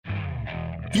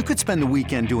You could spend the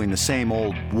weekend doing the same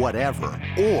old whatever,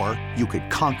 or you could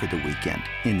conquer the weekend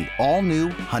in the all-new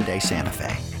Hyundai Santa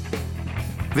Fe.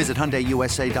 Visit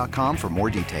HyundaiUSA.com for more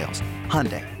details.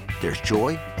 Hyundai, there's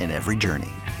joy in every journey.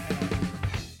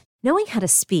 Knowing how to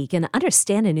speak and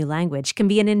understand a new language can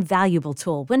be an invaluable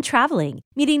tool when traveling,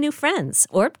 meeting new friends,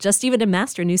 or just even to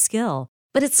master a new skill.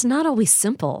 But it's not always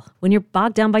simple when you're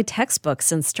bogged down by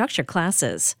textbooks and structured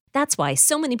classes. That's why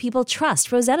so many people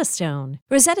trust Rosetta Stone.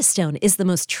 Rosetta Stone is the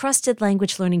most trusted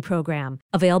language learning program,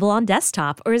 available on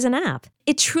desktop or as an app.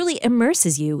 It truly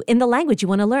immerses you in the language you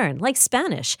want to learn, like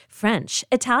Spanish, French,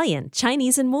 Italian,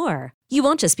 Chinese, and more. You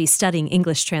won't just be studying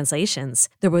English translations.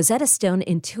 The Rosetta Stone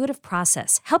intuitive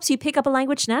process helps you pick up a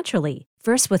language naturally,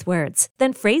 first with words,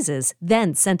 then phrases,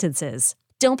 then sentences.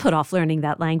 Don't put off learning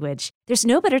that language. There's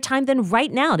no better time than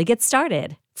right now to get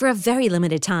started. For a very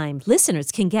limited time,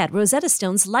 listeners can get Rosetta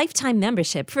Stone's lifetime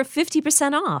membership for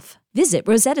 50% off. Visit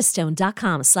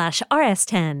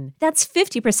rosettastone.com/rs10. That's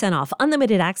 50% off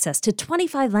unlimited access to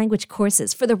 25 language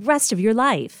courses for the rest of your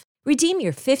life. Redeem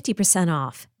your 50%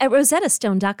 off at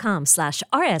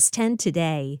rosettastone.com/rs10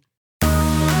 today.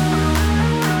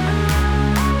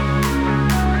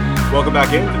 Welcome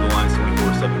back into the Lions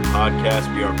 24/7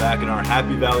 podcast. We are back in our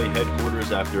Happy Valley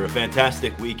headquarters after a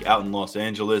fantastic week out in Los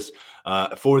Angeles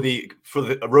for the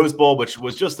Rose Bowl, which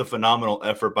was just a phenomenal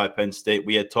effort by Penn State.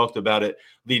 We had talked about it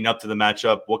leading up to the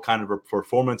matchup. What kind of a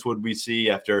performance would we see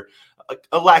after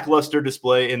a lackluster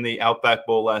display in the Outback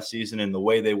Bowl last season, and the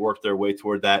way they worked their way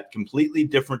toward that completely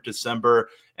different December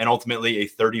and ultimately a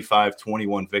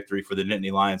 35-21 victory for the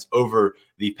Nittany Lions over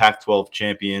the Pac-12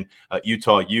 champion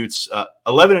Utah Utes.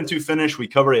 11-2 finish. We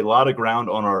covered a lot of ground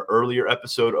on our earlier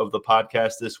episode of the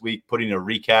podcast this week, putting a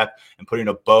recap and putting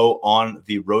a bow on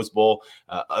the Rose Bowl.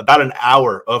 About an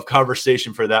hour of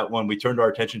conversation for that one. We turned our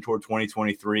attention toward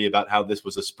 2023 about how this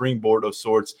was a springboard of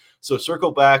sorts. So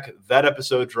circle back. That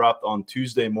episode dropped on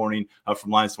Tuesday morning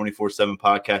from Lions 24/7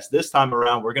 podcast. This time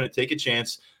around, we're going to take a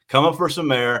chance, come up for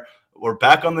some air. We're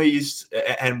back on the East,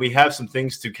 and we have some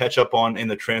things to catch up on in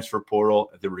the transfer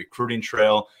portal, the recruiting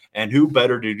trail, and who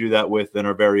better to do that with than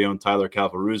our very own Tyler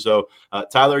Calvaruso.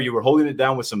 Tyler, you were holding it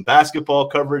down with some basketball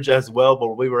coverage as well, but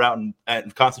we were out and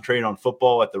concentrating on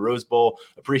football at the Rose Bowl.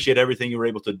 Appreciate everything you were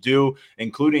able to do,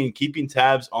 including keeping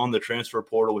tabs on the transfer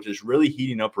portal, which is really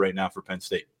heating up right now for Penn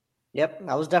State. Yep,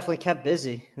 I was definitely kept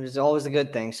busy. It was always a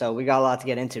good thing, so we got a lot to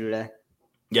get into today.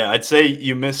 Yeah, I'd say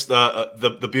you missed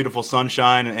the beautiful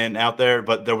sunshine and out there,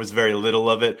 but there was very little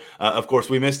of it. Of course,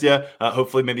 we missed you.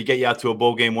 Hopefully, maybe get you out to a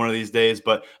bowl game one of these days,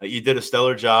 but you did a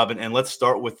stellar job. And let's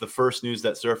start with the first news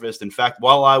that surfaced. In fact,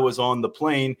 while I was on the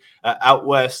plane out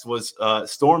west was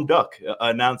Storm Duck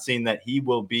announcing that he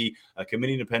will be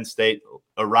committing to Penn State,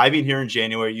 arriving here in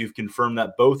January. You've confirmed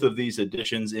that both of these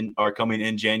additions are coming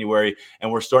in January,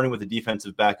 and we're starting with the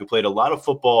defensive back who played a lot of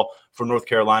football for North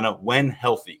Carolina when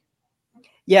healthy.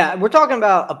 Yeah, we're talking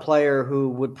about a player who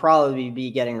would probably be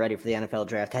getting ready for the NFL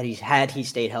draft had he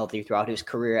stayed healthy throughout his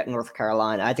career at North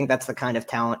Carolina. I think that's the kind of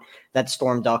talent that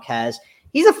Storm Duck has.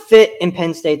 He's a fit in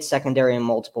Penn State's secondary in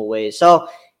multiple ways. So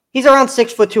he's around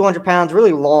 6 foot, 200 pounds,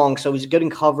 really long. So he's good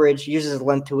in coverage, uses his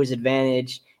length to his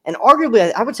advantage. And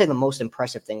arguably, I would say the most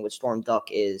impressive thing with Storm Duck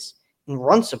is in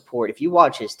run support. If you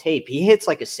watch his tape, he hits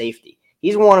like a safety.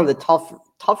 He's one of the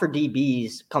tougher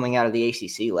DBs coming out of the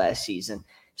ACC last season.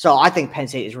 So I think Penn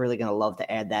State is really going to love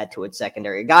to add that to its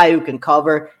secondary. A guy who can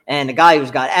cover and a guy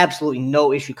who's got absolutely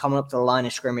no issue coming up to the line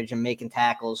of scrimmage and making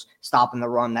tackles, stopping the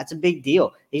run. That's a big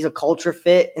deal. He's a culture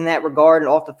fit in that regard. And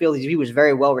off the field, he was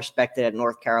very well respected at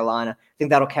North Carolina. I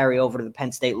think that'll carry over to the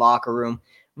Penn State locker room.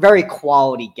 Very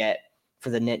quality get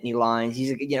for the Nittany Lions.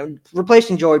 He's,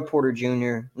 replacing Joey Porter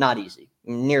Jr., not easy,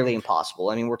 nearly impossible.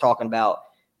 I mean, we're talking about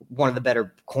one of the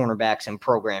better cornerbacks in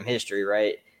program history,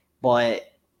 right? But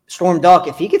Storm Duck,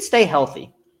 if he could stay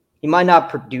healthy, he might not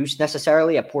produce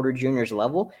necessarily at Porter Jr.'s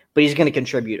level, but he's going to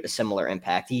contribute a similar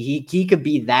impact. He could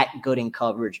be that good in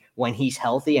coverage when he's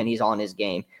healthy and he's on his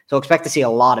game. So expect to see a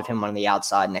lot of him on the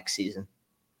outside next season.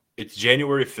 It's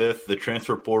January 5th. The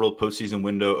transfer portal postseason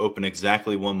window opened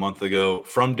exactly 1 month ago.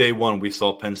 From day one, we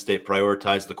saw Penn State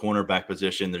prioritize the cornerback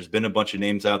position. There's been a bunch of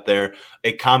names out there.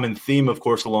 A common theme, of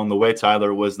course, along the way,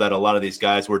 Tyler, was that a lot of these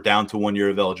guys were down to 1 year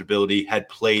of eligibility, had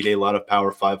played a lot of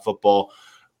Power 5 football.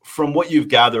 From what you've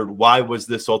gathered, why was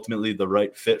this ultimately the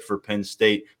right fit for Penn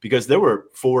State? Because there were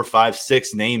 4, 5,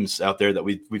 6 names out there that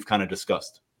we've kind of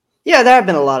discussed. Yeah, there have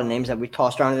been a lot of names that we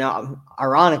tossed around. Now,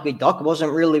 ironically, Duck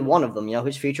wasn't really one of them.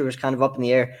 His future was kind of up in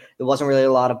the air. There wasn't really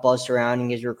a lot of buzz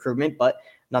surrounding his recruitment, but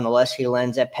nonetheless, he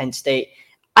lands at Penn State.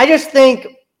 I just think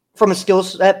from a skill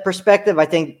set perspective, I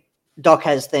think Duck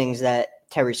has things that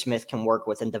Terry Smith can work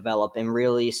with and develop and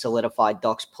really solidify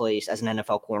Duck's place as an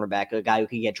NFL cornerback, a guy who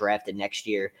could get drafted next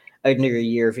year, under a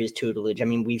year of his tutelage. I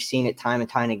mean, we've seen it time and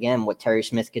time again what Terry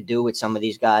Smith could do with some of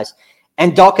these guys.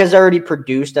 And Duck has already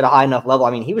produced at a high enough level.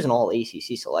 I mean, he was an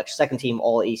all-ACC selection, second-team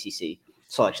all-ACC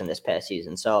selection this past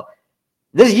season. So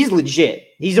he's legit.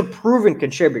 He's a proven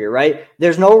contributor, right?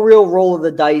 There's no real roll of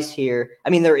the dice here. I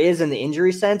mean, there is in the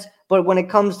injury sense, but when it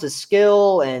comes to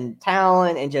skill and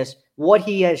talent and just what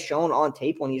he has shown on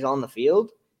tape when he's on the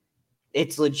field,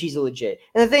 he's legit.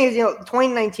 And the thing is,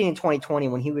 2019 and 2020,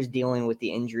 when he was dealing with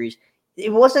the injuries,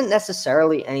 it wasn't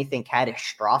necessarily anything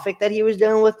catastrophic that he was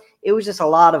dealing with. It was just a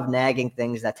lot of nagging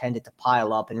things that tended to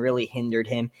pile up and really hindered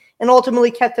him and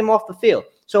ultimately kept him off the field.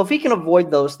 So if he can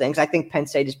avoid those things, I think Penn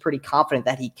State is pretty confident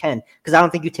that he can, because I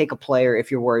don't think you take a player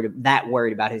if you're worried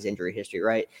about his injury history,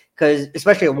 right? Because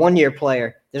especially a one-year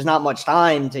player, there's not much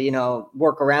time to,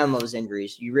 work around those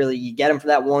injuries. You get him for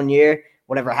that 1 year,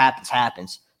 whatever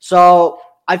happens. So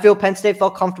I feel Penn State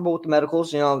felt comfortable with the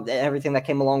medicals, everything that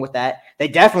came along with that. They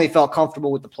definitely felt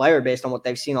comfortable with the player based on what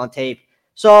they've seen on tape.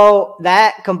 So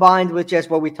that combined with just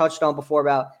what we touched on before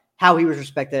about how he was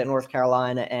respected at North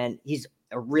Carolina, and he's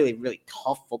a really, really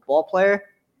tough football player,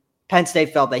 Penn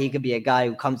State felt that he could be a guy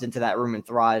who comes into that room and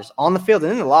thrives on the field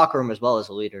and in the locker room as well as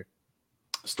a leader.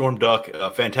 Storm Duck, a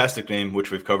fantastic name,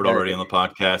 which we've covered already on the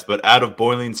podcast, but out of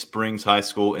Boiling Springs High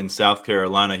School in South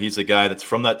Carolina. He's a guy that's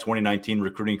from that 2019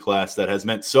 recruiting class that has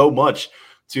meant so much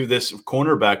to this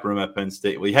cornerback room at Penn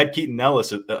State. We had Keaton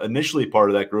Ellis initially part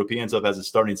of that group. He ends up as a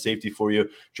starting safety for you.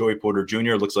 Joey Porter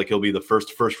Jr. looks like he'll be the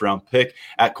first round pick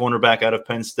at cornerback out of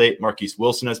Penn State. Marquise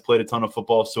Wilson has played a ton of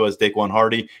football, so has Daquan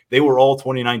Hardy. They were all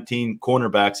 2019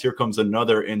 cornerbacks. Here comes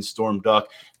another in Storm Duck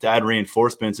to add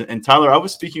reinforcements. And Tyler, I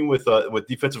was speaking with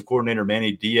defensive coordinator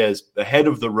Manny Diaz ahead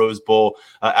of the Rose Bowl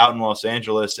out in Los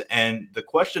Angeles, and the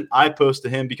question I posed to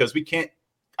him, because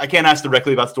I can't ask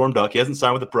directly about Storm Duck. He hasn't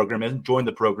signed with the program, he hasn't joined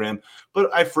the program.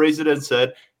 But I phrased it and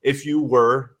said, if you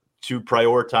were to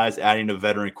prioritize adding a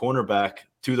veteran cornerback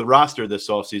to the roster this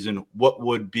offseason, what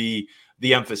would be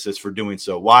the emphasis for doing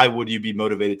so? Why would you be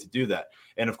motivated to do that?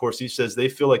 And, of course, he says they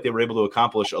feel like they were able to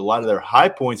accomplish a lot of their high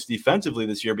points defensively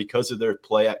this year because of their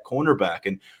play at cornerback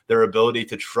and their ability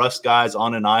to trust guys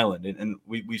on an island. And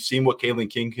we've seen what Kalen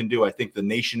King can do. I think the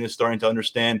nation is starting to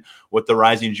understand what the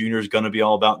Rising Junior is going to be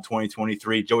all about in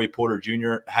 2023. Joey Porter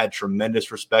Jr. had tremendous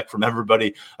respect from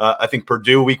everybody. I think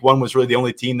Purdue week 1 was really the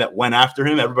only team that went after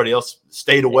him. Everybody else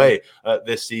stayed away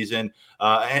this season.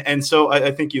 And so I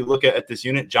think you look at this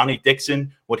unit, Johnny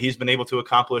Dixon, what he's been able to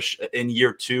accomplish in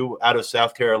year 2 out of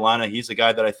South Carolina. He's a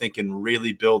guy that I think can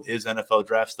really build his NFL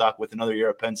draft stock with another year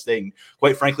at Penn State. And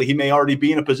quite frankly, he may already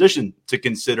be in a position to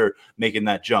consider making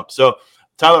that jump. So,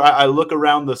 Tyler, I look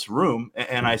around this room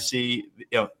and I see,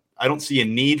 I don't see a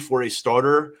need for a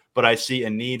starter, but I see a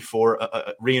need for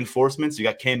reinforcements. You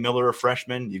got Cam Miller, a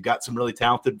freshman. You've got some really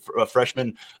talented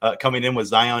freshmen coming in with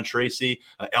Zion Tracy,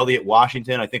 Elliott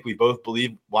Washington. I think we both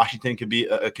believe Washington could be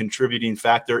a contributing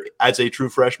factor as a true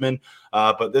freshman.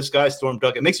 But this guy, Storm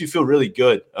Duck, it makes you feel really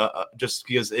good just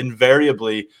because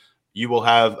invariably you will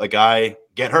have a guy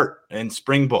get hurt in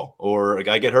spring ball, or a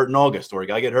guy get hurt in August, or a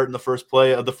guy get hurt in the first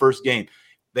play of the first game.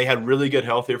 They had really good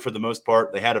health here for the most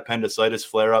part. They had appendicitis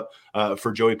flare-up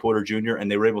for Joey Porter Jr.,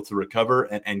 and they were able to recover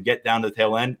and get down to the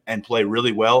tail end and play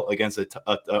really well against a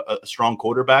strong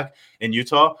quarterback in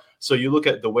Utah. So you look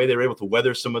at the way they were able to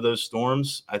weather some of those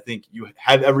storms. I think you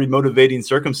have every motivating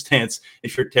circumstance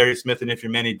if you're Terry Smith and if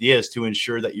you're Manny Diaz to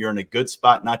ensure that you're in a good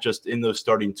spot, not just in those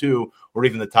starting 2 or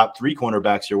even the top 3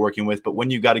 cornerbacks you're working with, but when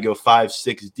you got to go 5,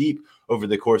 6 deep over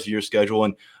the course of your schedule.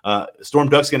 And Storm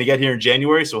Duck's going to get here in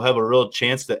January, so he'll have a real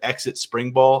chance to exit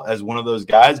spring ball as one of those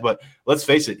guys. But let's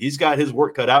face it, he's got his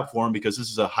work cut out for him because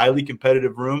this is a highly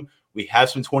competitive room. We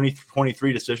have some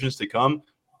 2023 decisions to come.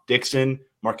 Dixon,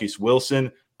 Marquise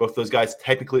Wilson, both those guys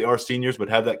technically are seniors but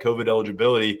have that COVID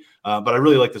eligibility. But I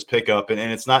really like this pickup, and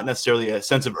it's not necessarily a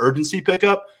sense of urgency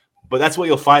pickup, but that's what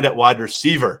you'll find at wide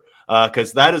receiver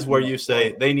because that is where you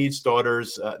say they need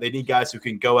starters. They need guys who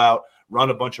can go out, run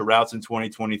a bunch of routes in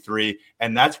 2023.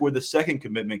 And that's where the second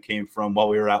commitment came from while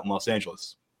we were out in Los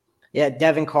Angeles. Yeah,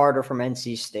 Devin Carter from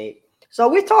NC State. So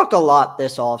we talked a lot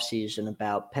this offseason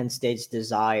about Penn State's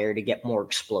desire to get more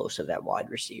explosive at wide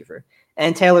receiver.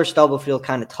 And Taylor Stubblefield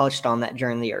kind of touched on that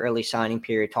during the early signing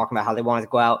period, talking about how they wanted to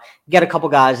go out, get a couple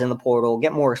guys in the portal,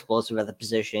 get more explosive at the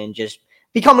position, just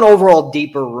become an overall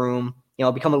deeper room,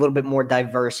 become a little bit more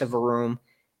diverse of a room.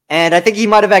 And I think he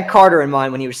might have had Carter in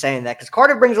mind when he was saying that, because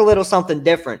Carter brings a little something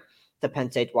different to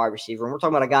Penn State's wide receiver. And we're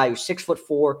talking about a guy who's 6'4",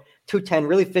 210,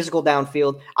 really physical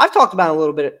downfield. I've talked about him a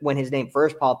little bit when his name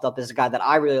first popped up as a guy that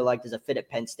I really liked as a fit at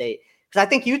Penn State, Because I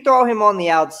think you throw him on the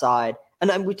outside,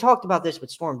 and we talked about this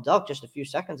with Storm Duck just a few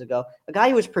seconds ago, a guy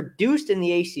who was produced in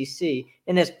the ACC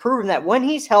and has proven that when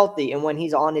he's healthy and when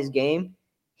he's on his game,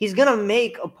 he's going to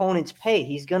make opponents pay.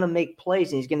 He's going to make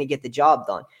plays, and he's going to get the job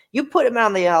done. You put him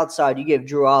on the outside, you give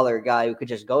Drew Aller a guy who could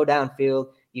just go downfield,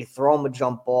 you throw him a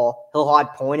jump ball, he'll hard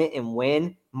point it and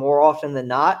win more often than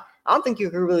not. I don't think you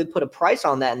can really put a price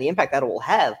on that and the impact that it will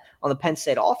have on the Penn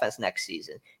State offense next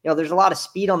season. There's a lot of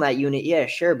speed on that unit, yeah,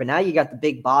 sure, but now you got the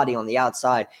big body on the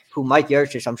outside who Mike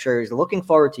Yurcich, I'm sure, is looking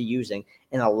forward to using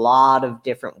in a lot of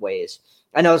different ways.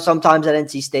 I know sometimes at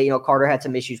NC State, Carter had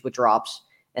some issues with drops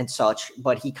and such,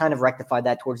 but he kind of rectified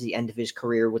that towards the end of his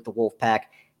career with the Wolfpack.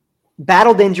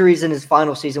 Battled injuries in his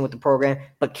final season with the program,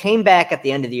 but came back at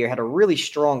the end of the year, had a really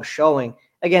strong showing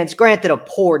against, granted, a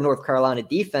poor North Carolina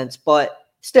defense, but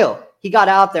still, he got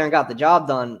out there and got the job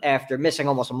done after missing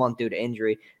almost a month due to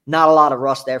injury. Not a lot of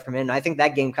rust there from him. And I think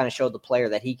that game kind of showed the player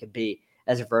that he could be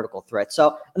as a vertical threat.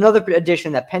 So another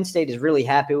addition that Penn State is really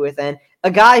happy with, and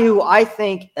a guy who I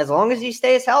think, as long as he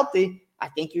stays healthy, I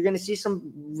think you're going to see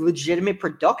some legitimate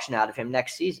production out of him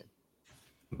next season.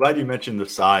 I'm glad you mentioned the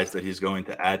size that he's going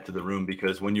to add to the room,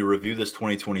 because when you review this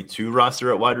 2022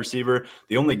 roster at wide receiver,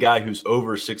 the only guy who's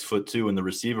over 6'2" in the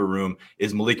receiver room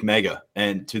is Malik Mega.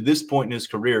 And to this point in his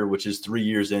career, which is 3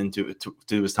 years into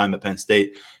his time at Penn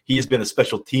State, he has been a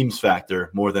special teams factor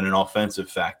more than an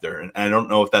offensive factor. And I don't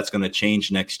know if that's going to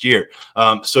change next year.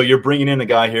 So you're bringing in a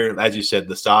guy here, as you said,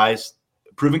 the size,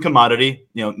 proven commodity,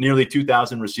 nearly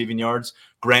 2,000 receiving yards.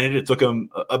 Granted, it took him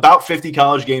about 50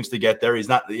 college games to get there. He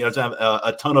doesn't have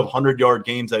a ton of 100-yard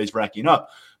games that he's racking up,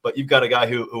 but you've got a guy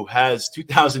who has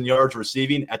 2,000 yards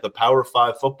receiving at the Power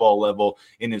 5 football level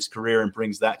in his career and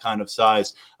brings that kind of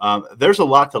size. There's a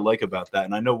lot to like about that.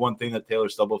 And I know one thing that Taylor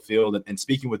Stubblefield, and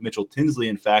speaking with Mitchell Tinsley,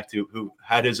 in fact, who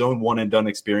had his own one-and-done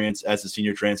experience as a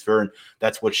senior transfer, and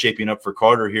that's what's shaping up for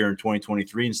Carter here in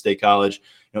 2023 in State College.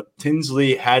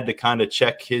 Tinsley had to kind of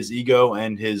check his ego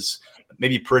and his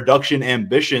maybe production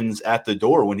ambitions at the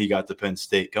door when he got to Penn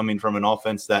State, coming from an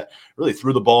offense that really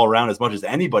threw the ball around as much as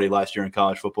anybody last year in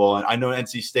college football. And I know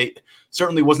NC State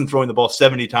certainly wasn't throwing the ball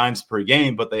 70 times per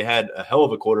game, but they had a hell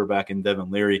of a quarterback in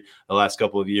Devin Leary the last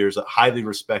couple of years, a highly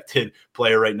respected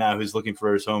player right now who's looking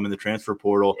for his home in the transfer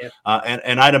portal. Yep.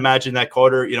 And I'd imagine that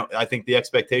Carter, I think the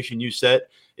expectation you set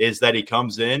is that he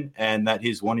comes in and that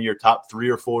he's one of your top 3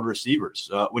 or 4 receivers.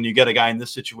 When you get a guy in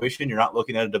this situation, you're not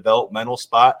looking at a developmental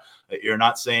spot. You're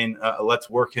not saying, let's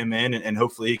work him in and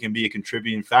hopefully he can be a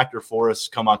contributing factor for us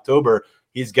come October.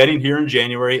 He's getting here in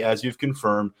January, as you've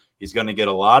confirmed. He's going to get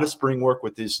a lot of spring work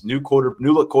with this new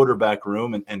look quarterback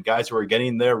room and guys who are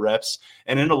getting their reps.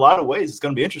 And in a lot of ways, it's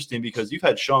going to be interesting because you've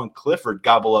had Sean Clifford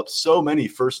gobble up so many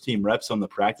first-team reps on the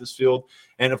practice field.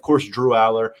 And, of course, Drew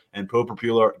Aller and Poe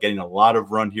Papula are getting a lot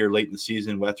of run here late in the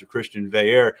season after Christian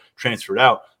Veillere transferred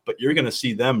out. But you're going to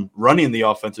see them running the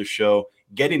offensive show,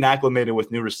 getting acclimated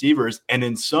with new receivers. And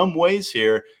in some ways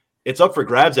here, it's up for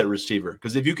grabs at receiver,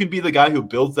 because if you can be the guy who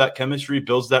builds that chemistry,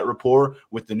 builds that rapport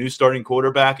with the new starting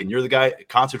quarterback, and you're the guy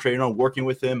concentrating on working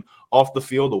with him off the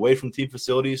field, away from team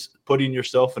facilities, putting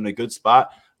yourself in a good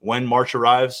spot when March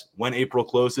arrives, when April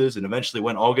closes, and eventually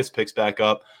when August picks back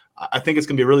up, I think it's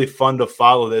going to be really fun to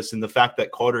follow this. And the fact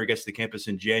that Carter gets to campus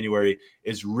in January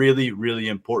is really, really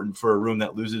important for a room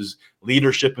that loses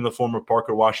leadership in the form of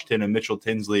Parker Washington and Mitchell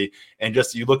Tinsley. And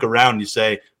just you look around and you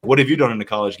say, what have you done in a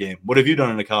college game? What have you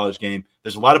done in a college game?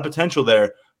 There's a lot of potential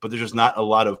there, but there's just not a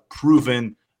lot of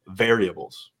proven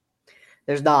variables.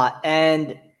 There's not.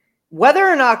 And whether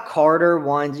or not Carter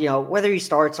wants, whether he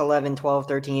starts 11, 12,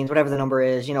 13, whatever the number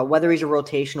is, whether he's a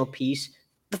rotational piece,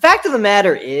 the fact of the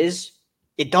matter is,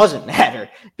 it doesn't matter,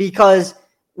 because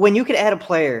when you could add a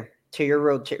player to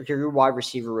your wide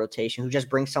receiver rotation who just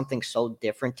brings something so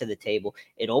different to the table,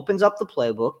 it opens up the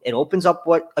playbook. It opens up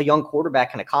what a young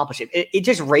quarterback can accomplish. It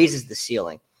just raises the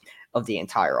ceiling of the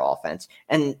entire offense.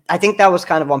 And I think that was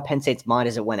kind of on Penn State's mind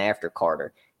as it went after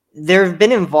Carter. There's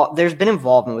been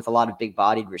involvement with a lot of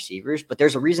big-bodied receivers, but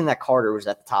there's a reason that Carter was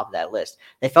at the top of that list.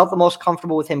 They felt the most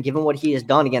comfortable with him given what he has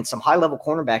done against some high-level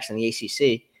cornerbacks in the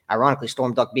ACC. Ironically,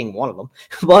 Storm Duck being one of them.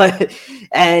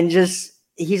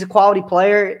 He's a quality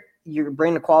player. You're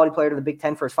bringing a quality player to the Big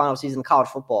Ten for his final season in college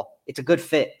football. It's a good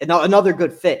fit. Another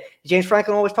good fit. James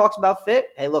Franklin always talks about fit.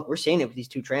 Hey, look, we're seeing it with these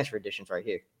 2 transfer additions right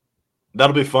here.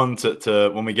 That'll be fun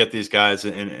to when we get these guys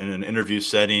in an interview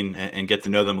setting and get to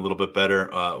know them a little bit better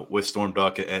with Storm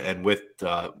Duck and with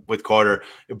Carter,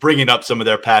 bringing up some of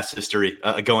their past history,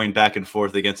 going back and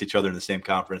forth against each other in the same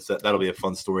conference. That'll be a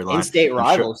fun storyline. In-state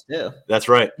rivals too. That's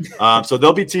right. So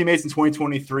they'll be teammates in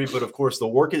 2023, but of course the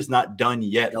work is not done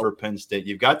yet for Penn State.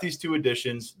 You've got these two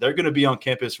additions. They're going to be on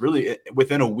campus really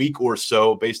within a week or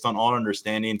so, based on all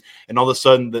understanding. And all of a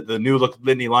sudden, the new look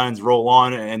Nittany Lions roll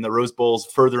on, and the Rose Bowl's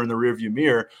further in the rearview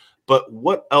mirror. But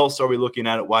what else are we looking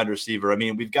at wide receiver? I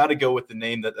mean, we've got to go with the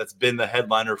name that's been the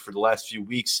headliner for the last few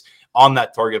weeks on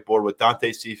that target board with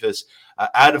Dante Cephas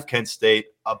out of Kent State.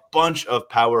 A bunch of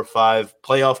Power 5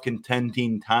 playoff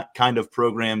contending kind of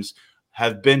programs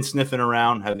have been sniffing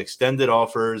around, have extended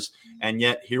offers, and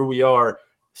yet here we are,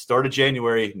 start of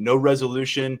January, no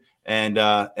resolution, and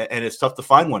it's tough to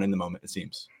find one in the moment, it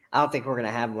seems. I don't think we're going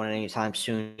to have one anytime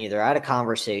soon either. I had a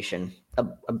conversation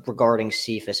regarding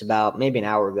Cephas about maybe an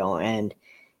hour ago, and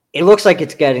it looks like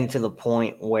it's getting to the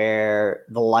point where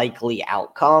the likely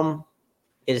outcome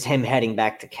is him heading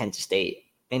back to Kent State.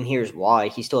 And here's why.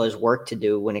 He still has work to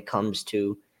do when it comes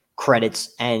to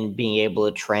credits and being able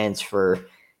to transfer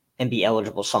and be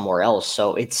eligible somewhere else.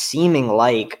 So it's seeming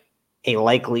like a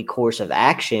likely course of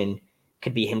action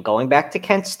could be him going back to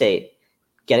Kent State,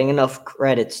 getting enough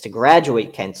credits to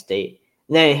graduate Kent State,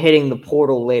 and then hitting the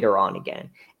portal later on again.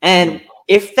 And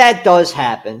if that does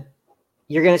happen,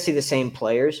 you're going to see the same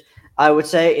players. I would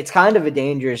say it's kind of a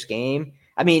dangerous game.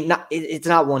 I mean, it's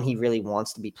not one he really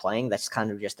wants to be playing. That's kind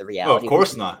of just the reality. Oh, of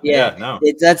course not. Yeah, no.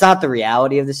 That's not the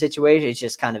reality of the situation. It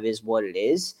just kind of is what it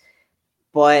is.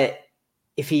 But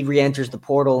if he re-enters the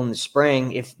portal in the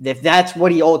spring, if that's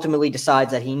what he ultimately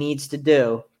decides that he needs to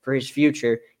do for his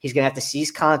future, he's going to have to cease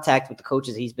contact with the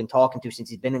coaches he's been talking to since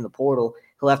he's been in the portal.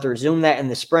 He'll have to resume that in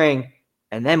the spring.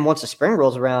 And then once the spring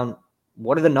rolls around,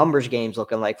 what are the numbers games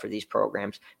looking like for these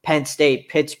programs? Penn State,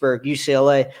 Pittsburgh,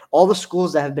 UCLA, all the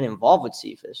schools that have been involved with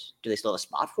Cephas, do they still have a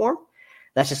spot for him?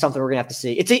 That's just something we're going to have to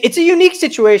see. It's a unique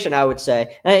situation, I would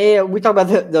say. And we talk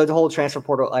about the whole transfer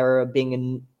portal era being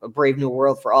in a brave new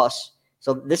world for us.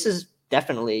 So this is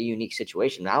definitely a unique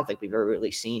situation. I don't think we've ever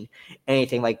really seen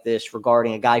anything like this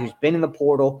regarding a guy who's been in the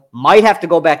portal, might have to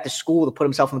go back to school to put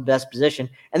himself in the best position,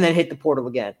 and then hit the portal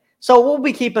again. So we'll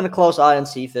be keeping a close eye on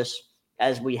Cephas,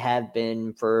 as we have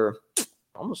been for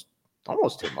almost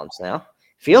 2 months now.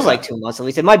 Feels like 2 months at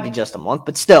least. It might be just a month,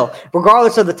 but still,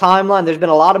 regardless of the timeline, there's been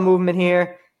a lot of movement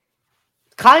here.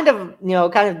 Kind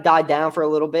of died down for a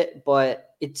little bit, but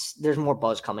there's more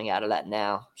buzz coming out of that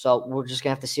now. So we're just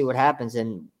gonna have to see what happens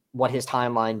and what his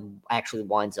timeline actually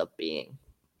winds up being.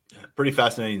 Pretty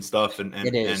fascinating stuff, and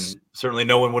certainly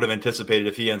no one would have anticipated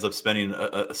if he ends up spending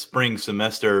a spring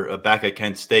semester back at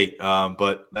Kent State.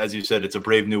 But as you said, it's a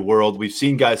brave new world. We've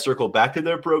seen guys circle back to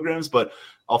their programs, but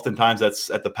oftentimes that's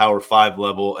at the Power 5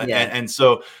 level. And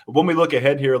so when we look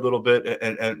ahead here a little bit,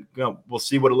 and we'll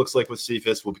see what it looks like with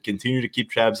Cephas. We'll continue to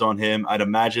keep tabs on him. I'd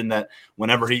imagine that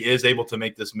whenever he is able to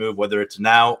make this move, whether it's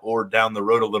now or down the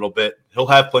road a little bit, he'll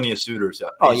have plenty of suiters.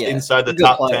 He's inside the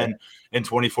top 10 in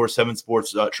 24/7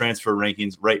 Sports transfer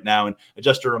rankings right now. And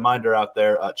just a reminder out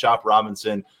there, Chop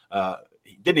Robinson,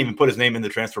 he didn't even put his name in the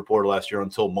transfer portal last year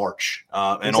until March,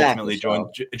 and ultimately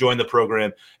joined the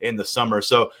program in the summer.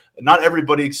 So not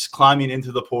everybody's climbing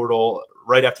into the portal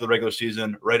right after the regular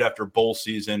season, right after bowl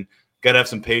season. Got to have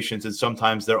some patience, and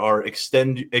sometimes there are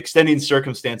extending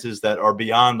circumstances that are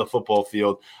beyond the football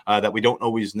field that we don't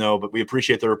always know. But we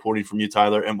appreciate the reporting from you,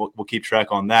 Tyler, and we'll keep track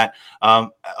on that.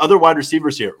 Other wide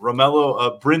receivers here: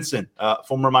 Romello Brinson,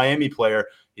 former Miami player.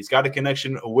 He's got a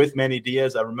connection with Manny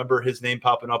Diaz. I remember his name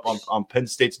popping up on Penn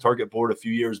State's target board a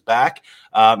few years back,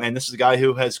 and this is a guy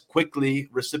who has quickly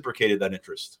reciprocated that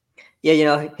interest.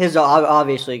 Yeah, his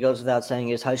obviously goes without saying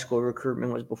his high school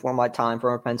recruitment was before my time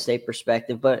from a Penn State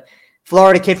perspective, but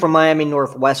Florida kid from Miami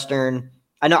Northwestern.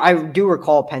 I do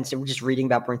recall Penn State, we're just reading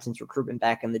about Brinson's recruitment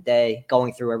back in the day,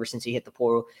 going through ever since he hit the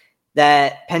portal,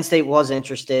 that Penn State was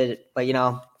interested, but,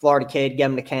 Florida kid, get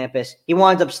him to campus. He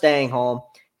winds up staying home,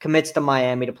 commits to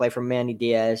Miami to play for Manny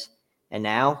Diaz, and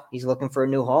now he's looking for a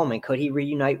new home. And could he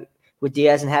reunite with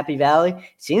Diaz in Happy Valley?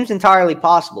 Seems entirely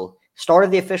possible.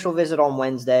 Started the official visit on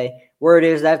Wednesday. Word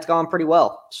is that's gone pretty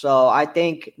well. So I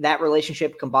think that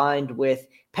relationship combined with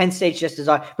Penn State's just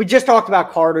design. We just talked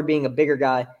about Carter being a bigger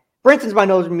guy. Brinson's by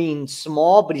no means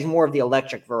small, but he's more of the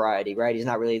electric variety, right? He's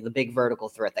not really the big vertical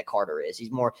threat that Carter is.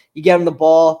 He's more, you get him the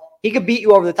ball, he could beat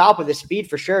you over the top with his speed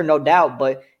for sure, no doubt,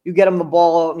 but you get him the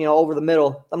ball, over the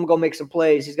middle, let him go make some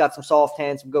plays. He's got some soft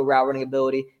hands, some good route running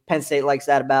ability. Penn State likes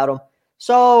that about him.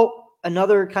 So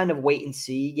another kind of wait and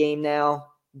see game now.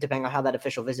 depending on how that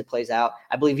official visit plays out.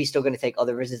 I believe he's still going to take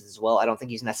other visits as well. I don't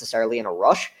think he's necessarily in a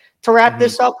rush to wrap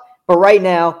this up. But right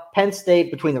now, Penn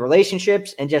State, between the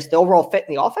relationships and just the overall fit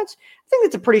in the offense, I think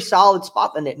it's a pretty solid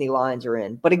spot the Nittany Lions are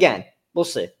in. But again, we'll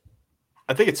see.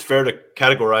 I think it's fair to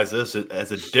categorize this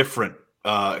as a different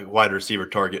wide receiver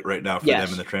target right now for them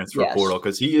in the transfer portal,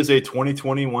 because he is a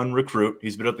 2021 recruit.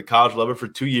 He's been at the college level for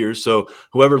 2 years. So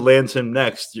whoever lands him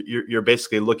next, you're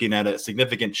basically looking at a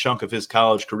significant chunk of his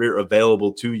college career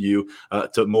available to you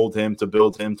to mold him, to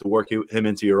build him, to work him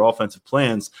into your offensive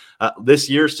plans. This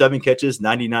year, 7 catches,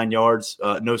 99 yards,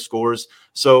 no scores.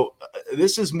 So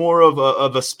this is more of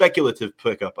a speculative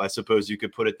pickup, I suppose you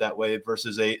could put it that way,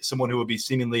 versus someone who would be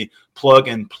seemingly plug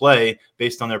and play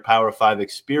based on their Power 5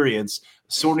 experience.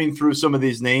 Sorting through some of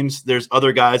these names, there's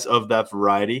other guys of that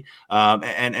variety.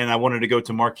 And I wanted to go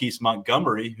to Marquise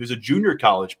Montgomery, who's a junior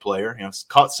college player,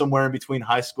 caught somewhere in between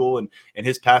high school and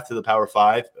his path to the Power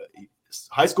 5.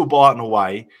 High school ball out in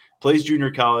Hawaii, plays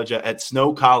junior college at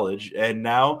Snow College, and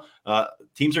now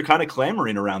teams are kind of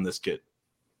clamoring around this kid.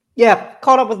 Yeah,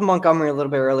 caught up with Montgomery a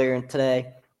little bit earlier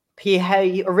today.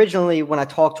 He originally, when I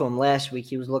talked to him last week,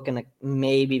 he was looking to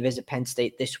maybe visit Penn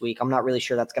State this week. I'm not really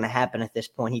sure that's going to happen at this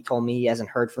point. He told me he hasn't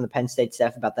heard from the Penn State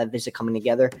staff about that visit coming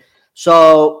together.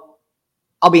 So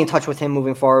I'll be in touch with him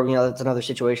moving forward. That's another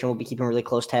situation we'll be keeping really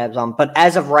close tabs on. But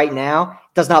as of right now,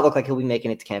 it does not look like he'll be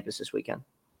making it to campus this weekend.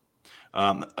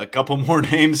 A couple more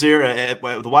names here at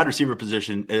the wide receiver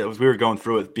position. As we were going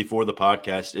through it before the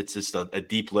podcast, it's just a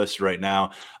deep list right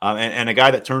now. And a guy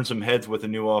that turned some heads with a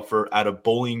new offer out of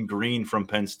Bowling Green from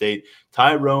Penn State,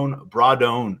 Tyrone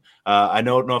Bradone. I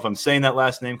don't know if I'm saying that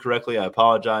last name correctly. I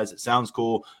apologize. It sounds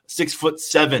cool.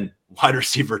 6'7" wide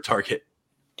receiver target.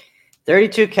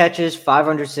 32 catches,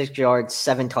 506 yards,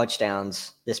 7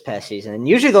 touchdowns this past season. And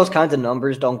usually those kinds of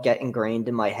numbers don't get ingrained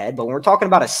in my head. But when we're talking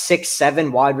about a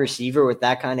 6'7" wide receiver with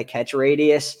that kind of catch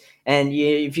radius, and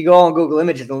if you go on Google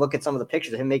Images and look at some of the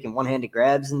pictures of him making one-handed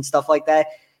grabs and stuff like that,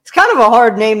 it's kind of a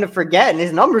hard name to forget. And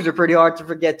his numbers are pretty hard to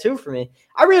forget, too, for me.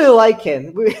 I really like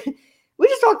him. We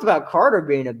just talked about Carter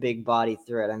being a big body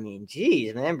threat. I mean,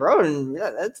 geez, man, bro, and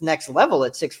that's next level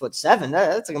at 6'7".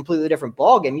 That's a completely different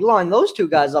ballgame. You line those two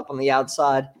guys up on the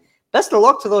outside. Best of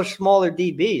luck to those smaller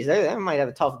DBs. They might have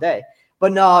a tough day.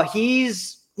 But no,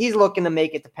 he's looking to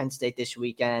make it to Penn State this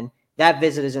weekend. That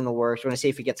visit is in the works. We're going to see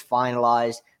if it gets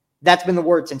finalized. That's been the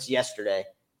word since yesterday.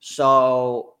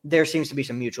 So there seems to be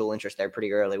some mutual interest there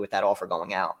pretty early with that offer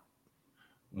going out.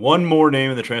 One more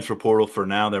name in the transfer portal for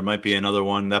now. There might be another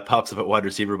one that pops up at wide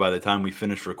receiver by the time we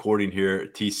finish recording here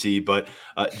at TC. But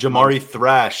Jamari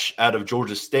Thrash out of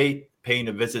Georgia State paying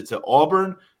a visit to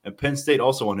Auburn, and Penn State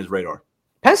also on his radar.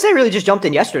 Penn State really just jumped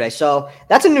in yesterday. So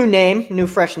that's a new name, new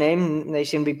fresh name. They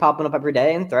seem to be popping up every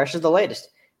day, and Thrash is the latest.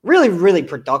 Really, really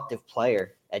productive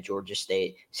player at Georgia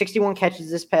State. 61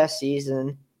 catches this past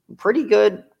season. Pretty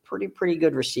good. Pretty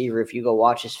good receiver if you go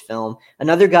watch his film.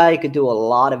 Another guy who could do a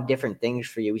lot of different things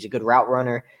for you. He's a good route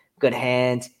runner, good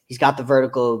hands. He's got the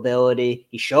vertical ability.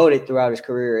 He showed it throughout his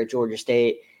career at Georgia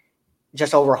State.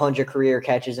 Just over 100 career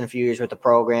catches in a few years with the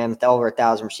program, over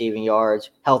 1,000 receiving yards,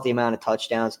 healthy amount of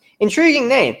touchdowns. Intriguing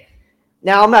name.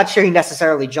 Now, I'm not sure he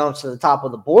necessarily jumps to the top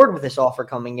of the board with this offer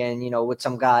coming in, with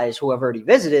some guys who have already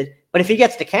visited. But if he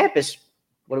gets to campus,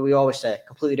 what do we always say?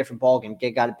 Completely different ballgame. Get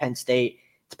a guy to Penn State.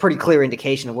 It's a pretty clear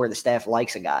indication of where the staff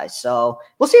likes a guy. So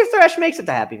we'll see if Thrash makes it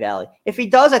to Happy Valley. If he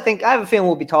does, I have a feeling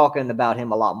we'll be talking about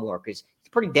him a lot more because he's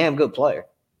a pretty damn good player.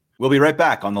 We'll be right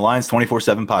back on the Lions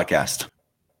 24/7 podcast.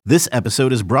 This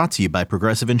episode is brought to you by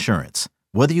Progressive Insurance.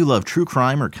 Whether you love true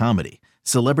crime or comedy,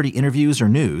 celebrity interviews or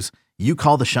news, you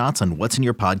call the shots on what's in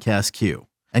your podcast queue.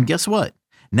 And guess what?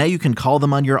 Now you can call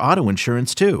them on your auto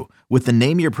insurance too with the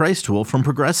Name Your Price tool from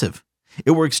Progressive.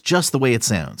 It works just the way it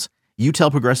sounds. You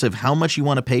tell Progressive how much you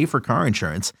want to pay for car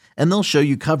insurance, and they'll show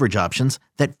you coverage options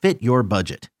that fit your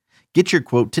budget. Get your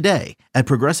quote today at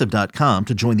Progressive.com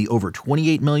to join the over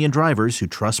 28 million drivers who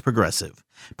trust Progressive.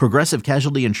 Progressive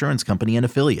Casualty Insurance Company and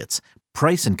Affiliates.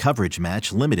 Price and coverage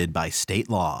match limited by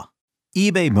state law.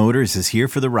 eBay Motors is here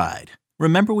for the ride.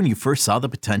 Remember when you first saw the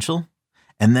potential?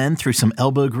 And then through some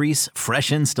elbow grease,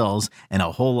 fresh installs, and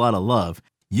a whole lot of love,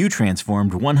 you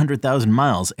transformed 100,000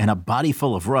 miles and a body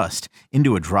full of rust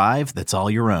into a drive that's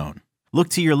all your own. Look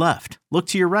to your left. Look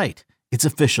to your right. It's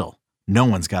official. No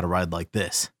one's got a ride like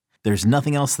this. There's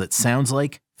nothing else that sounds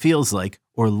like, feels like,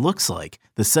 or looks like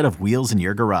the set of wheels in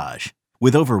your garage.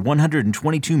 With over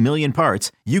 122 million parts,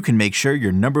 you can make sure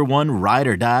your number one ride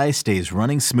or die stays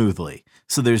running smoothly.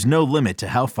 So there's no limit to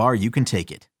how far you can take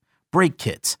it. Brake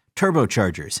kits,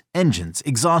 turbochargers, engines,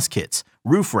 exhaust kits,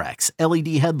 roof racks,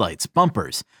 LED headlights,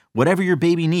 bumpers, whatever your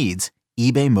baby needs,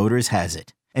 eBay Motors has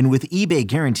it. And with eBay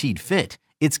Guaranteed Fit,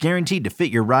 it's guaranteed to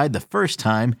fit your ride the first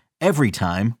time, every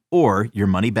time, or your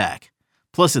money back.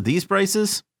 Plus, at these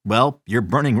prices, well, you're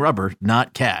burning rubber,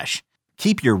 not cash.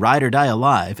 Keep your ride or die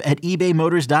alive at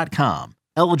ebaymotors.com.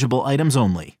 Eligible items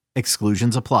only.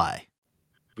 Exclusions apply.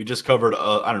 We just covered,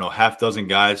 half dozen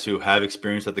guys who have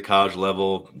experience at the college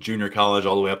level, junior college,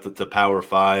 all the way up to Power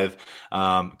 5,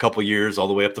 a couple years, all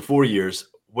the way up to 4 years.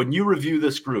 When you review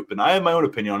this group, and I have my own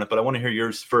opinion on it, but I want to hear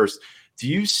yours first. Do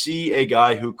you see a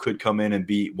guy who could come in and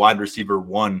be wide receiver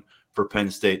 1 for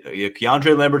Penn State?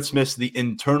 Keandre Lambert-Smith's the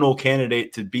internal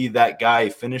candidate to be that guy. He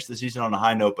finished the season on a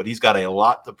high note, but he's got a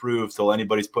lot to prove till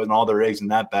anybody's putting all their eggs in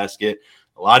that basket.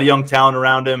 A lot of young talent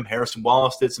around him. Harrison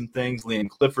Wallace did some things. Liam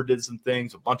Clifford did some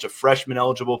things. A bunch of freshman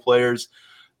eligible players.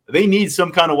 They need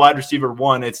some kind of wide receiver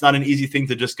 1. It's not an easy thing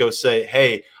to just go say,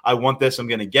 hey, I want this, I'm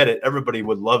going to get it. Everybody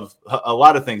would love a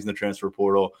lot of things in the transfer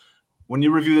portal. When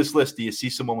you review this list, do you see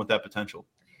someone with that potential?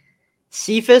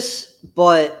 Cephas,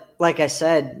 but like I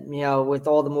said, with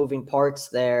all the moving parts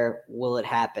there, will it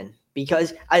happen?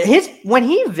 Because when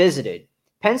he visited,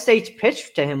 Penn State's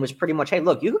pitch to him was pretty much, hey,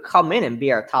 look, you could come in and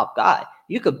be our top guy.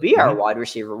 You could be our wide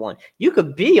receiver 1. You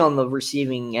could be on the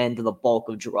receiving end of the bulk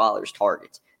of Drew Allar's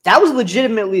targets. That was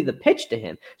legitimately the pitch to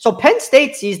him. So Penn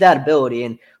State sees that ability,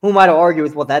 and who am I to argue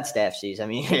with what that staff sees? I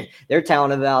mean, their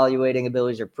talent evaluating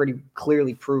abilities are pretty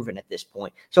clearly proven at this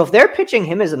point. So if they're pitching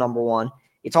him as a number 1,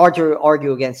 it's hard to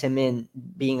argue against him in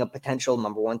being a potential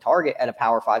number 1 target at a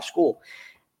Power 5 school.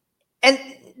 And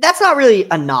that's not really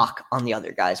a knock on the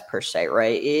other guys per se,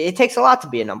 right? It takes a lot to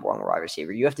be a number 1 wide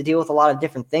receiver. You have to deal with a lot of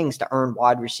different things to earn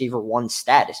wide receiver 1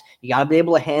 status. You got to be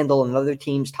able to handle another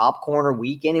team's top corner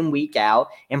week in and week out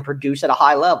and produce at a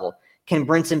high level. Can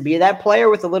Brinson be that player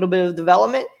with a little bit of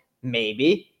development?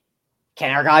 Maybe.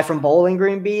 Can our guy from Bowling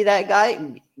Green be that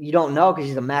guy? You don't know because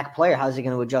he's a MAC player. How's he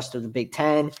going to adjust to the Big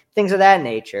Ten? Things of that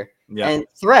nature. Yeah. And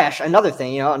Thresh, another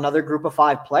thing, another group of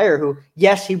 5 player who,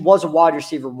 yes, he was a wide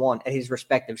receiver 1 at his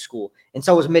respective school. And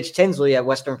so was Mitch Tinsley at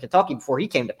Western Kentucky before he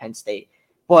came to Penn State.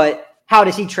 But how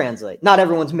does he translate? Not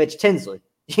everyone's Mitch Tinsley,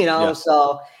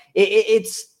 So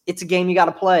it's a game you got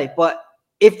to play. But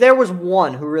if there was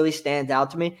one who really stands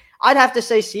out to me, I'd have to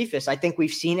say Cephas. I think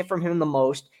we've seen it from him the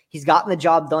most. He's gotten the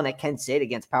job done at Kent State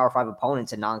against Power 5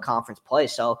 opponents in non-conference play.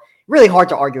 So really hard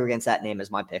to argue against that name as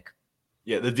my pick.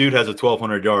 Yeah, the dude has a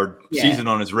 1,200-yard season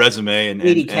on his resume. And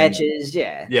 80 catches,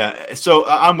 Yeah, so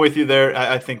I'm with you there.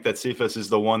 I think that Cephas is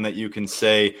the one that you can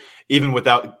say, even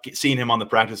without seeing him on the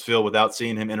practice field, without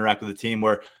seeing him interact with the team,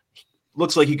 where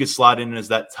looks like he could slide in as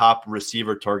that top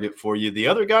receiver target for you. The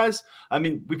other guys, I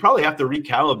mean, we probably have to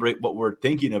recalibrate what we're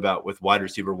thinking about with wide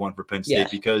receiver 1 for Penn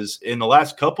State, because in the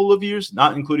last couple of years,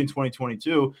 not including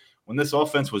 2022, when this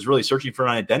offense was really searching for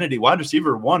an identity, wide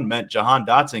receiver 1 meant Jahan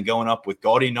Dotson going up with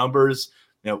gaudy numbers,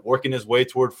 working his way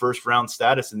toward first-round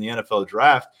status in the NFL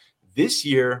draft. This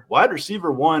year, wide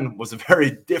receiver 1 was a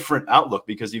very different outlook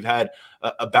because you've had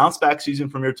a bounce-back season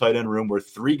from your tight end room where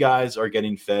 3 guys are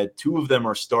getting fed. 2 of them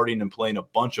are starting and playing a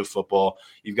bunch of football.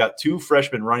 You've got 2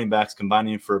 freshman running backs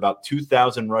combining for about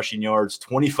 2,000 rushing yards,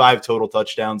 25 total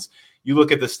touchdowns. You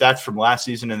look at the stats from last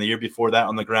season and the year before that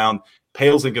on the ground,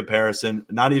 pales in comparison.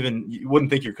 You wouldn't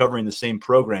think you're covering the same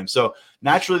program. So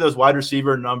naturally those wide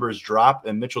receiver numbers drop,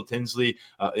 and Mitchell Tinsley,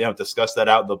 discussed that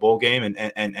out in the bowl game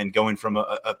and going from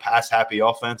a pass happy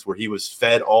offense where he was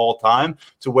fed all time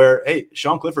to where, hey,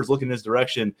 Sean Clifford's looking in his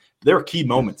direction. There are key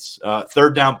moments,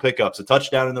 3rd down pickups, a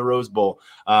touchdown in the Rose Bowl.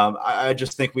 I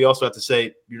just think we also have to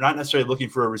say you're not necessarily looking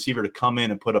for a receiver to come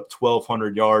in and put up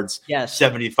 1,200 yards,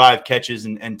 75 catches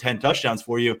and 10 touchdowns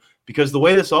for you, because the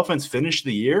way this offense finished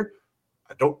the year,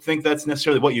 I don't think that's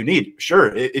necessarily what you need.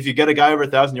 Sure, if you get a guy over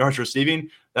 1,000 yards receiving,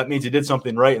 that means you did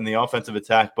something right in the offensive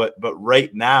attack. But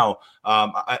right now,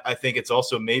 I think it's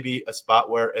also maybe a spot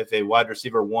where if a wide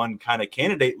receiver 1 kind of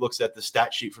candidate looks at the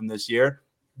stat sheet from this year,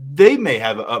 they may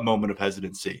have a moment of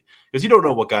hesitancy because you don't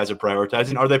know what guys are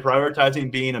prioritizing. Are they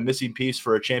prioritizing being a missing piece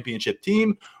for a championship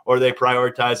team, or are they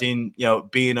prioritizing,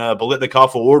 being a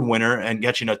Biletnikoff Award winner and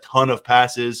catching a ton of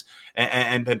passes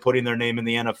and putting their name in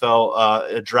the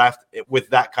NFL draft with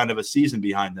that kind of a season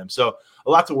behind them? So a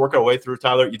lot to work our way through,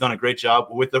 Tyler. You've done a great job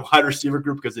with the wide receiver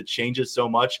group because it changes so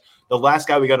much. The last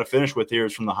guy we got to finish with here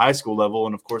is from the high school level.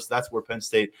 And of course, that's where Penn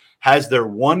State has their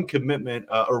one commitment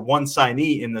or one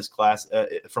signee in this class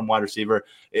from wide receiver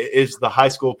is the high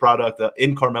school product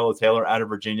in Carmelo Taylor out of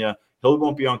Virginia. He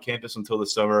won't be on campus until the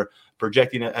summer,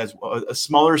 projecting it as a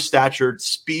smaller statured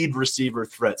speed receiver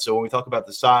threat. So when we talk about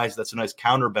the size, that's a nice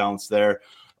counterbalance there.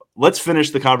 Let's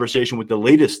finish the conversation with the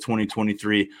latest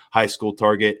 2023 high school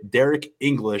target, Derek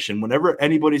English. And whenever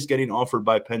anybody's getting offered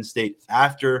by Penn State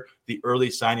after the early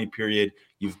signing period,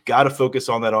 You've got to focus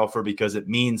on that offer because it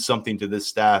means something to this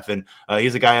staff. And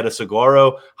he's a guy out of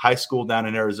Saguaro High School down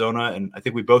in Arizona. And I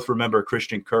think we both remember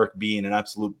Christian Kirk being an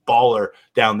absolute baller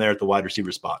down there at the wide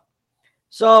receiver spot.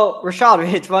 So,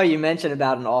 Rashad, it's funny you mentioned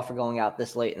about an offer going out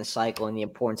this late in the cycle and the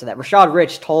importance of that. Rashad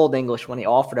Rich told English when he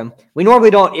offered him, we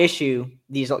normally don't issue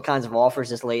these kinds of offers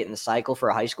this late in the cycle for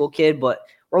a high school kid, but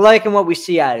we're liking what we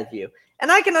see out of you. And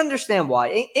I can understand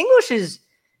why. English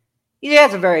he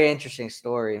has a very interesting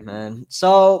story, man.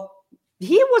 So,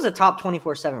 he was a top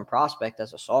 24/7 prospect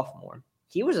as a sophomore.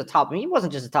 He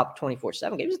wasn't just a top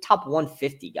 24/7 guy. He was a top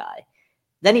 150 guy.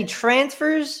 Then he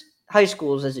transfers high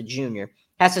schools as a junior.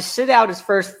 Has to sit out his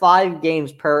first 5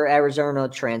 games per Arizona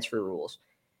transfer rules.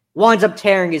 Winds up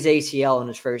tearing his ACL in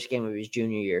his first game of his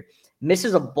junior year.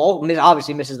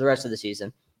 Obviously misses the rest of the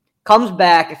season. Comes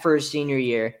back for his senior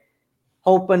year,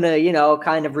 hoping to,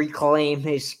 kind of reclaim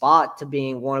his spot to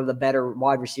being one of the better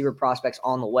wide receiver prospects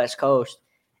on the West Coast.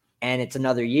 And it's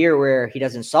another year where he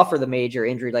doesn't suffer the major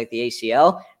injury like the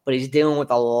ACL, but he's dealing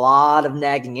with a lot of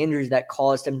nagging injuries that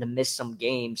caused him to miss some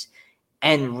games.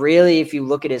 And really, if you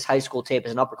look at his high school tape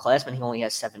as an upperclassman, he only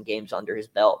has 7 games under his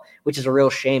belt, which is a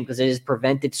real shame because it has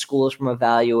prevented schools from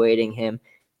evaluating him.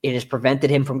 It has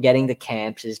prevented him from getting to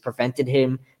camps. It has prevented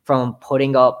him from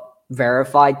putting up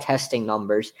verified testing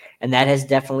numbers, and that has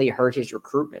definitely hurt his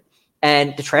recruitment.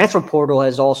 And the transfer portal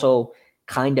has also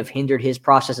kind of hindered his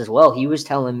process as well. He was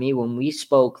telling me when we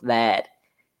spoke that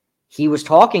he was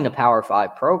talking to Power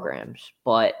 5 programs,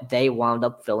 but they wound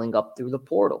up filling up through the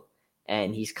portal.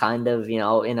 And he's kind of,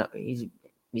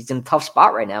 he's in a tough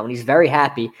spot right now. And he's very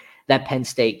happy that Penn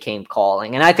State came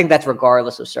calling. And I think that's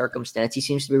regardless of circumstance. He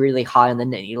seems to be really high on the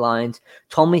Nittany Lions.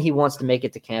 Told me he wants to make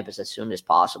it to campus as soon as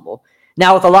possible.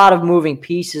 Now, with a lot of moving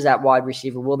pieces at wide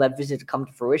receiver, will that visit come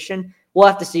to fruition? We'll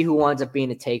have to see who winds up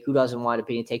being a take, who doesn't want to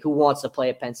be a take, who wants to play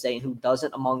at Penn State, and who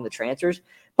doesn't among the transfers.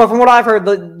 But from what I've heard,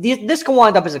 this can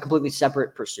wind up as a completely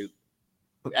separate pursuit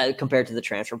compared to the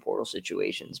transfer portal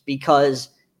situations because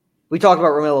 – we talked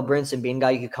about Romello Brinson being a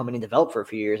guy you could come in and develop for a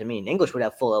few years. I mean, English would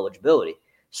have full eligibility.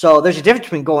 So there's a difference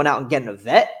between going out and getting a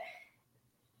vet,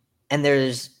 and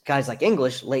there's guys like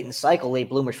English, late in the cycle, late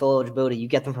bloomers, full eligibility. You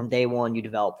get them from day one, you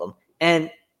develop them. And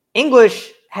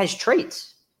English has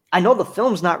traits. I know the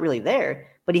film's not really there,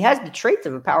 but he has the traits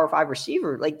of a Power 5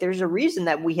 receiver. Like, there's a reason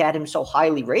that we had him so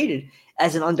highly rated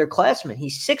as an underclassman.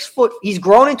 He's 6 foot. He's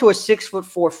grown into a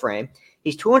 6'4" frame.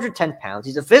 He's 210 pounds.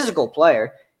 He's a physical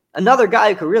player. Another guy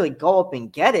who could really go up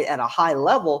and get it at a high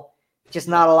level, just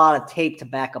not a lot of tape to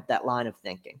back up that line of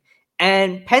thinking.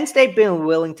 And Penn State being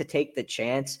willing to take the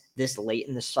chance this late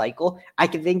in the cycle, I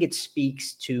can think it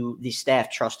speaks to the staff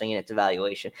trusting in its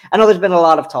evaluation. I know there's been a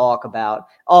lot of talk about,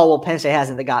 Penn State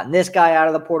hasn't gotten this guy out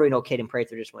of the portal. Caden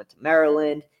Prather just went to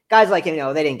Maryland. Guys like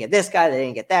him, they didn't get this guy, they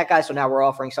didn't get that guy, so now we're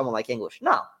offering someone like English.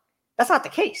 No, that's not the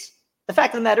case. The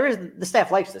fact of the matter is the staff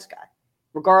likes this guy,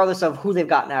 regardless of who they've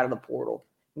gotten out of the portal.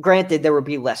 Granted, there would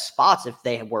be less spots if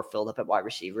they were filled up at wide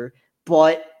receiver,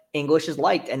 but English is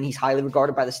liked, and he's highly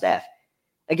regarded by the staff.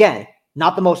 Again,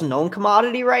 not the most known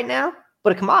commodity right now,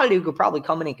 but a commodity who could probably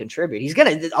come in and contribute.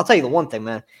 I'll tell you the one thing,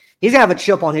 man. He's going to have a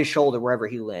chip on his shoulder wherever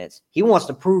he lands. He wants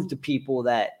to prove to people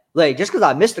that, just because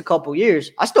I missed a couple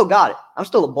years, I still got it. I'm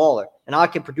still a baller, and I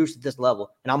can produce at this level,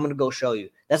 and I'm going to go show you.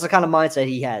 That's the kind of mindset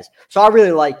he has. So I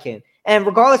really like him. And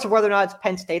regardless of whether or not it's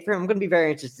Penn State for him, I'm going to be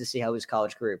very interested to see how his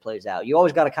college career plays out. You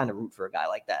always got to kind of root for a guy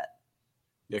like that.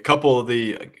 A couple of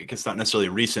I guess not necessarily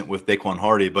recent with Daquan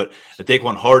Hardy, but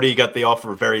Daquan Hardy got the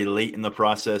offer very late in the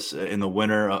process in the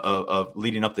winter of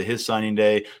leading up to his signing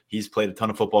day. He's played a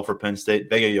ton of football for Penn State.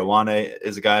 Vega Ioane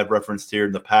is a guy I've referenced here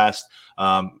in the past.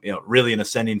 Really an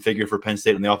ascending figure for Penn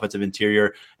State on the offensive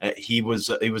interior. He was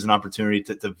an opportunity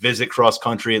to visit cross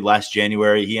country last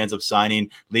January. He ends up signing,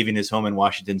 leaving his home in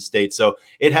Washington State. So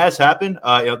it has happened.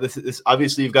 This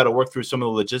obviously you've got to work through some of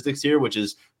the logistics here, which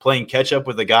is playing catch up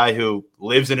with a guy who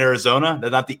lives in Arizona.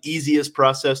 That's not the easiest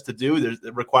process to do.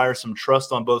 It requires some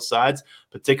trust on both sides,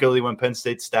 particularly when Penn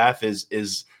State staff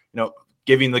is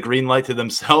giving the green light to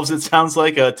themselves, it sounds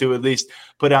like, to at least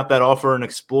put out that offer and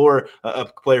explore a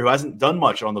player who hasn't done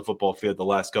much on the football field the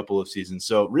last couple of seasons.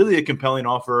 So really a compelling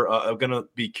offer. I'm going to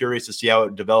be curious to see how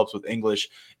it develops with English.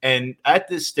 And at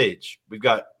this stage, we've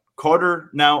got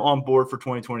Carter now on board for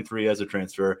 2023 as a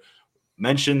transfer.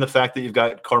 Mention the fact that you've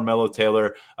got Carmelo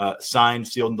Taylor signed,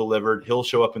 sealed, and delivered. He'll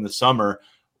show up in the summer.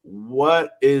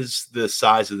 What is the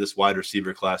size of this wide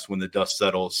receiver class when the dust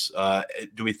settles?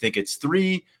 Do we think it's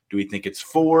 3? Do we think it's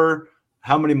 4?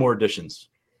 How many more additions?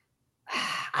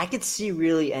 I could see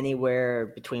really anywhere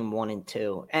between 1 and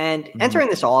 2. And entering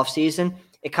this offseason,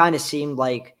 it kind of seemed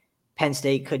like Penn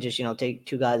State could just, take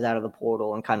two guys out of the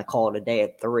portal and kind of call it a day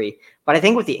at 3. But I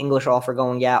think with the English offer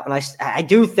going out, and I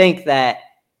do think that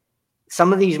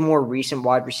some of these more recent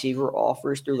wide receiver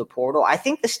offers through the portal, I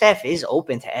think the staff is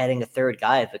open to adding a third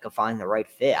guy if it could find the right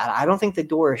fit. I don't think the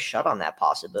door is shut on that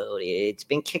possibility. It's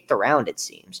been kicked around, it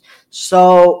seems.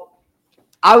 So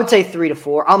I would say 3 to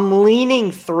 4. I'm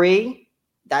leaning 3.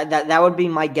 That would be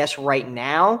my guess right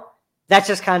now. That's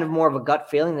just kind of more of a gut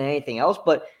feeling than anything else.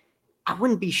 But I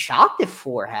wouldn't be shocked if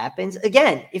 4 happens.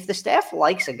 Again, if the staff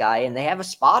likes a guy and they have a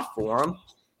spot for him,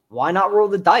 why not roll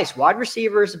the dice? Wide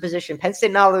receiver is a position Penn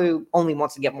State not only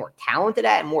wants to get more talented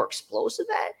at and more explosive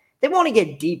at, they want to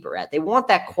get deeper at. They want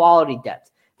that quality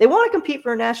depth. They want to compete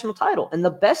for a national title. And the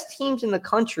best teams in the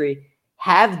country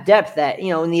have depth that,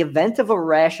 in the event of a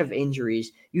rash of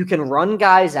injuries, you can run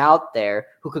guys out there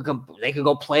who could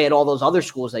go play at all those other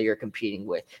schools that you're competing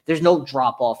with. There's no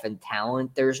drop off in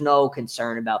talent. There's no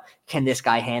concern about, can this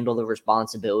guy handle the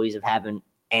responsibilities of having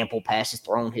ample passes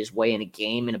thrown his way in a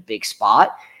game in a big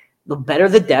spot. The better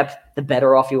the depth, the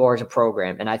better off you are as a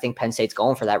program. And I think Penn State's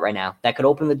going for that right now. That could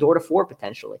open the door to 4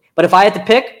 potentially. But if I had to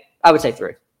pick, I would say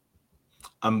 3.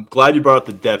 I'm glad you brought up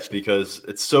the depth because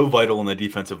it's so vital in the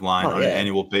defensive line on an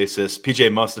annual basis. PJ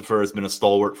Mustipher has been a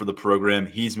stalwart for the program.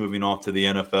 He's moving off to the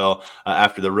NFL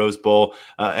after the Rose Bowl.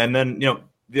 And then,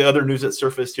 the other news that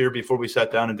surfaced here before we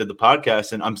sat down and did the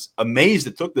podcast, and I'm amazed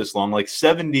it took this long, like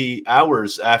 70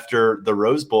 hours after the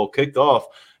Rose Bowl kicked off.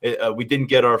 We didn't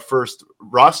get our first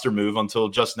roster move until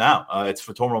just now. It's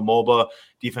Fatomo Moba,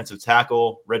 defensive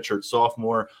tackle, redshirt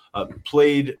sophomore,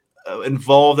 played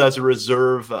involved as a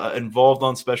reserve, involved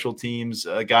on special teams,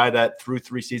 a guy that through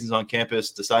 3 seasons on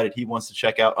campus decided he wants to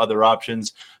check out other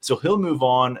options. So he'll move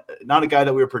on. Not a guy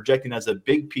that we were projecting as a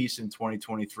big piece in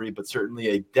 2023, but certainly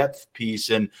a depth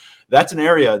piece. And that's an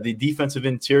area, the defensive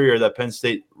interior, that Penn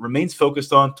State remains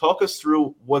focused on. Talk us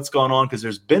through what's gone on, because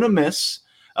there's been a miss.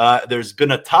 There's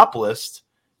been a top list,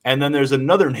 and then there's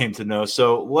another name to know.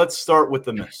 So let's start with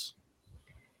the miss.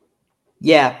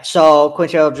 Yeah, so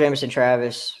Quinshell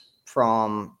Jamison-Travis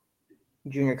from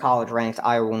junior college ranked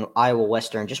Iowa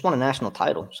Western just won a national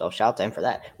title. So shout out to him for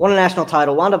that. Won a national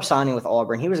title, wound up signing with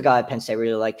Auburn. He was a guy Penn State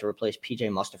really liked to replace PJ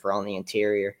Mustipher on the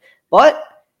interior. But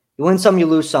you win some, you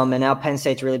lose some, and now Penn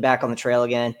State's really back on the trail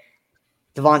again.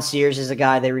 Devon Sears is a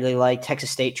guy they really like,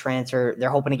 Texas State transfer. They're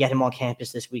hoping to get him on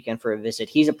campus this weekend for a visit.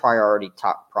 He's a priority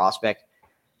top prospect.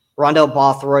 Rondell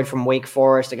Bothroyd from Wake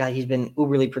Forest, a guy he's been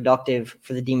uberly productive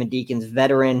for the Demon Deacons,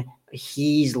 veteran.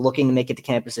 He's looking to make it to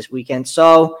campus this weekend.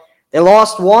 So they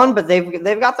lost one, but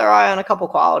they've got their eye on a couple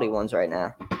quality ones right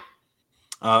now.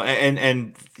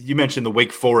 And you mentioned the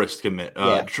Wake Forest commit,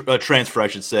 transfer, I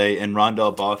should say, and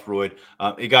Rondell Bothroyd,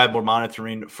 a guy we're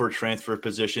monitoring for transfer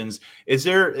positions. Is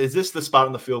this the spot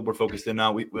on the field we're focused in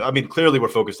now? Clearly we're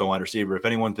focused on wide receiver. If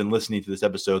anyone's been listening to this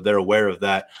episode, they're aware of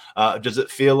that. Does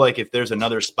it feel like if there's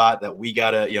another spot that we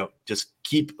gotta, just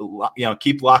keep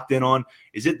locked in on,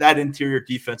 is it that interior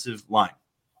defensive line?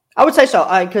 I would say so,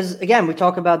 because, again, we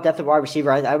talk about depth of wide receiver.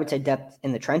 I would say depth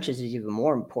in the trenches is even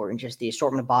more important, just the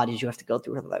assortment of bodies you have to go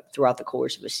through throughout the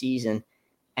course of a season.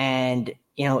 And,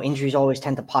 injuries always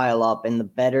tend to pile up, and the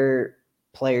better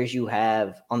players you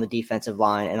have on the defensive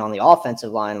line and on the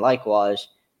offensive line, likewise,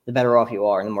 the better off you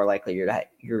are and the more likely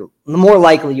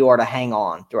you are to hang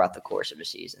on throughout the course of a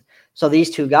season. So these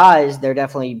two guys, they're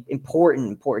definitely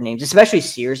important names, especially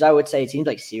Sears. I would say it seems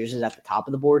like Sears is at the top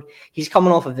of the board. He's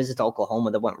coming off a visit to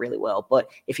Oklahoma that went really well, but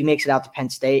if he makes it out to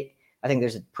Penn State, I think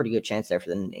there's a pretty good chance there for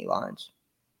the Nittany Lions.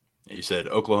 You said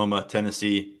Oklahoma,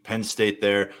 Tennessee, Penn State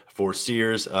there for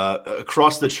Sears.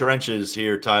 Across the trenches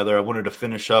here, Tyler, I wanted to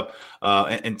finish up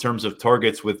in terms of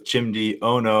targets with Chimdi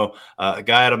Ono, a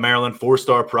guy out of Maryland,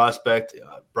 4-star prospect.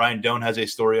 Brian Doan has a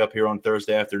story up here on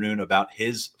Thursday afternoon about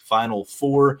his Final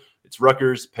Four. It's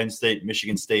Rutgers, Penn State,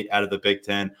 Michigan State out of the Big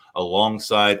Ten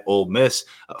alongside Ole Miss.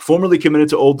 Formerly committed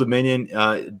to Old Dominion,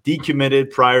 decommitted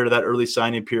prior to that early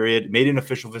signing period, made an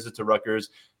official visit to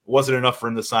Rutgers. Wasn't enough for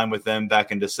him to sign with them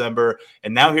back in December.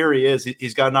 And now here he is.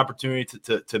 He's got an opportunity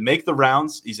to make the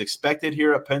rounds. He's expected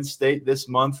here at Penn State this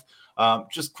month.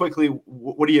 Just quickly,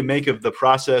 what do you make of the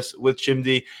process with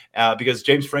Chimdi? Because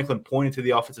James Franklin pointed to the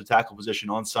offensive tackle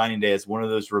position on signing day as one of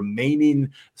those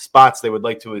remaining spots they would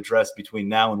like to address between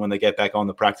now and when they get back on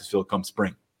the practice field come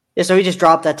spring. Yeah, so he just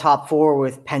dropped that top 4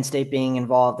 with Penn State being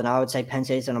involved, and I would say Penn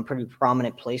State's in a pretty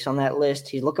prominent place on that list.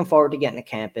 He's looking forward to getting to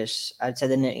campus. I'd say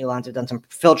the Nittany Lions have done some –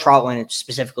 Phil Trotwin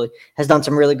specifically has done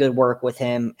some really good work with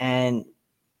him, and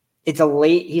he's a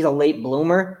late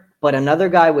bloomer, but another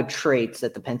guy with traits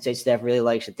that the Penn State staff really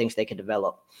likes and thinks they could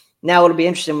develop. Now it'll be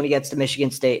interesting when he gets to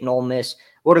Michigan State and Ole Miss.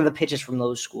 What are the pitches from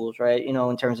those schools, right?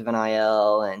 In terms of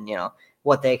NIL and,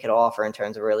 what they could offer in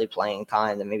terms of really playing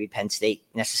time that maybe Penn State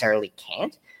necessarily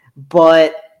can't.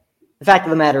 But the fact of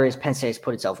the matter is Penn State's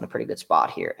put itself in a pretty good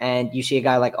spot here. And you see a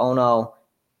guy like Ono,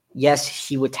 yes,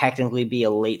 he would technically be a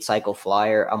late cycle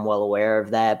flyer. I'm well aware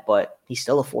of that, but he's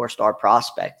still a 4-star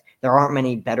prospect. There aren't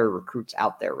many better recruits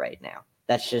out there right now.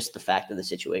 That's just the fact of the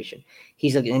situation.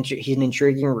 He's an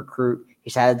intriguing recruit.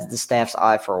 He's had the staff's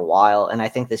eye for a while, and I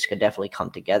think this could definitely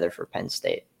come together for Penn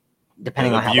State,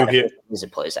 depending on how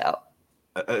it plays out.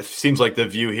 It seems like the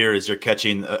view here is you're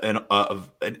catching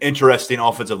an interesting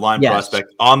offensive line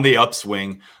prospect on the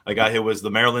upswing, a guy who was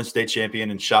the Maryland State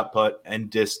champion in shot put and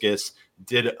discus,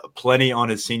 did plenty on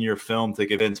his senior film to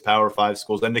convince Power 5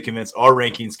 schools and to convince our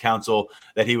rankings council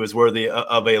that he was worthy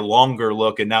of a longer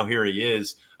look. And now here he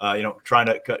is, trying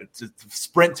to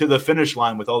sprint to the finish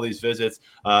line with all these visits.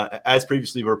 As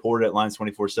previously reported at Lions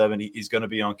 24/7, he's going to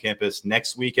be on campus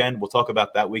next weekend. We'll talk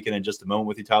about that weekend in just a moment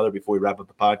with you, Tyler, before we wrap up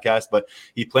the podcast. But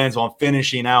he plans on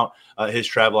finishing out his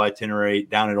travel itinerary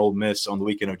down at Ole Miss on the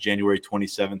weekend of January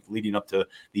 27th, leading up to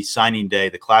the signing day,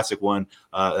 the classic one,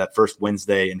 that first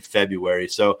Wednesday in February.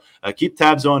 So keep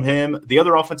tabs on him. The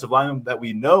other offensive lineman that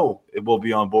we know it will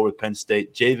be on board with Penn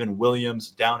State, Javen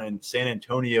Williams, down in San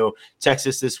Antonio,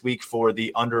 Texas this week for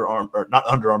the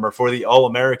for the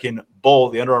All-American Bowl,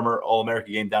 the Under Armour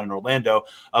All-American game down in Orlando.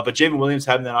 But Javen Williams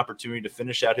having that opportunity to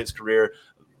finish out his career,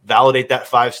 validate that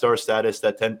 5-star status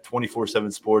that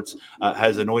 24/7 Sports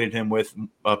has anointed him with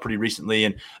pretty recently.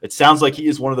 And it sounds like he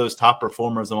is one of those top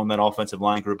performers among that offensive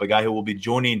line group, a guy who will be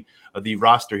joining the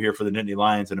roster here for the Nittany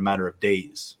Lions in a matter of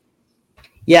days.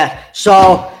 Yeah,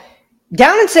 so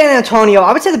down in San Antonio,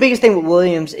 I would say the biggest thing with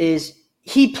Williams is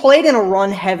he played in a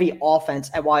run-heavy offense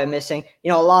at Wyomissing.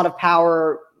 A lot of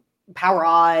power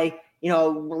eye,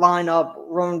 line up,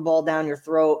 run the ball down your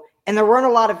throat. And there weren't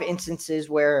a lot of instances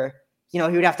where he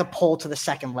would have to pull to the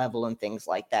second level and things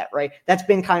like that, right? That's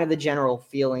been kind of the general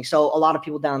feeling. So a lot of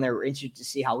people down there were interested to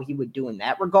see how he would do in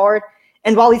that regard.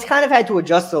 And while he's kind of had to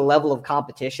adjust to the level of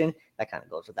competition, that kind of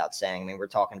goes without saying. I mean, we're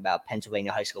talking about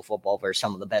Pennsylvania high school football versus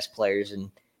some of the best players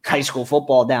in high school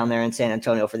football down there in San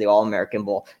Antonio for the All-American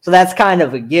Bowl. So that's kind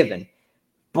of a given.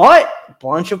 But a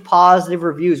bunch of positive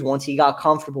reviews once he got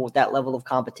comfortable with that level of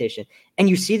competition. And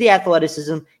you see the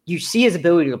athleticism. You see his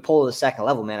ability to pull to the second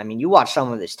level, man. I mean, you watch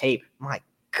some of this tape. My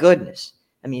goodness.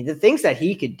 I mean, the things that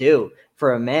he could do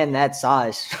for a man that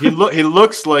size. He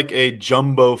looks like a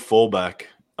jumbo fullback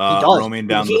roaming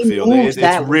down the field.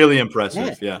 It's really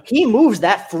impressive. Yeah. He moves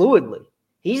that fluidly.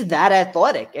 He's that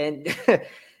athletic. And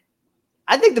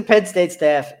I think the Penn State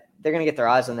staff, they're going to get their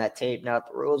eyes on that tape now that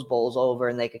the Rose Bowl's over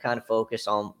and they can kind of focus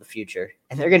on the future.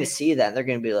 And they're going to see that and they're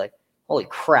going to be like, holy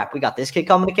crap, we got this kid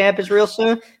coming to campus real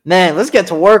soon. Man, let's get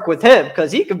to work with him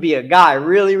because he could be a guy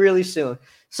really, really soon.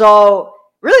 So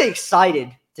really excited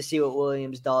to see what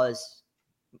Williams does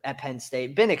at Penn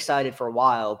State. Been excited for a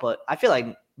while, but I feel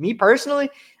like me personally,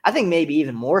 I think maybe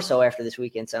even more so after this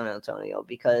weekend in San Antonio,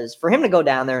 because for him to go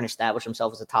down there and establish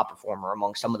himself as a top performer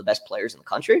among some of the best players in the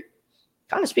country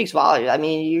kind of speaks volumes. I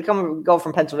mean, you go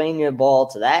from Pennsylvania ball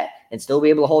to that and still be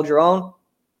able to hold your own.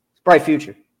 It's a bright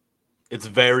future. It's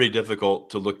very difficult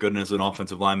to look good as an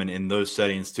offensive lineman in those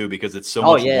settings too, because it's so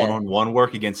much one-on-one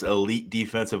work against elite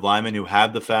defensive linemen who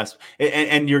have the fast,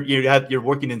 and you're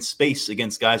working in space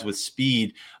against guys with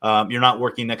speed. You're not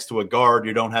working next to a guard.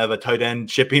 You don't have a tight end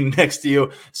chipping next to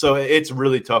you, so it's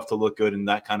really tough to look good in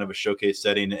that kind of a showcase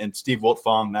setting. And Steve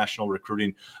Wiltfong, national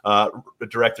recruiting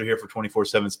director here for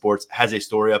 24/7 Sports, has a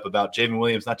story up about Javen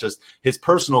Williams, not just his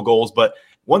personal goals, but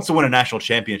wants to win a national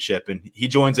championship, and he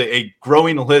joins a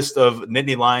growing list of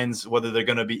Nittany Lions, whether they're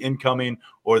going to be incoming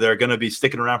or they're going to be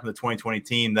sticking around for the 2020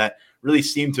 team, that really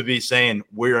seem to be saying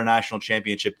we're a national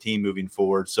championship team moving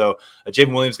forward. So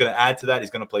Javen Williams is going to add to that.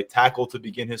 He's going to play tackle to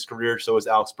begin his career. So is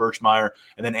Alex Birchmeyer,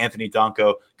 and then Anthony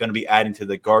Donko going to be adding to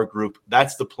the guard group.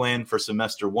 That's the plan for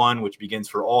semester one, which begins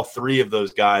for all three of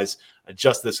those guys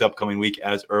just this upcoming week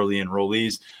as early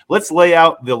enrollees. Let's lay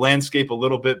out the landscape a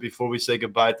little bit before we say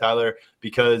goodbye, Tyler,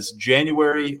 because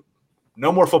January, no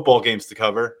more football games to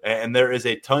cover, and there is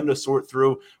a ton to sort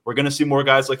through. We're going to see more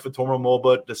guys like Fatoma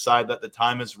Mulba decide that the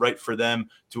time is right for them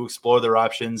to explore their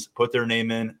options, put their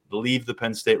name in, leave the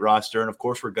Penn State roster. And, of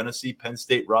course, we're going to see Penn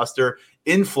State roster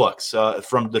influx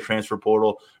from the transfer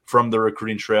portal, from the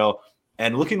recruiting trail.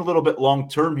 And looking a little bit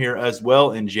long-term here as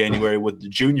well in January with the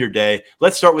Junior Day.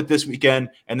 Let's start with this weekend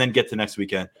and then get to next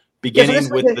weekend. Beginning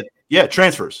with the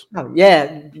transfers.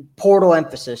 Portal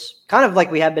emphasis. Kind of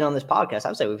like we have been on this podcast. I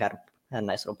would say we've had a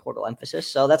nice little portal emphasis.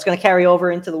 So that's going to carry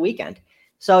over into the weekend.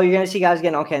 So you're going to see guys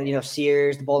getting,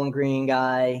 Sears, the Bowling Green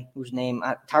guy, whose name,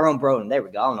 Tyrone Broden. There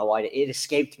we go. I don't know why it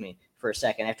escaped me for a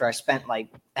second after I spent like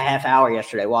a half hour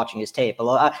yesterday watching his tape.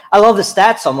 I love the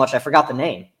stats so much I forgot the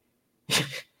name.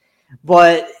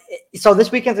 But so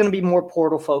this weekend's going to be more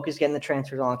portal focused, getting the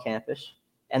transfers on campus.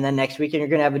 And then next weekend, you're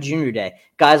going to have a junior day.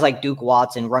 Guys like Duke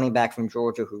Watson, running back from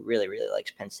Georgia, who really, really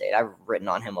likes Penn State. I've written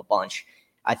on him a bunch.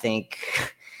 I think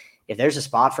if there's a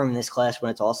spot for him in this class when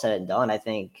it's all said and done, I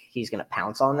think he's going to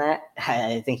pounce on that.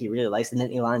 I think he really likes the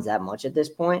Nittany Lions that much at this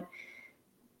point.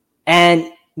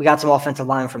 And we got some offensive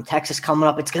line from Texas coming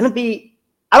up. It's going to be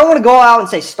 – I don't want to go out and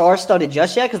say star-studded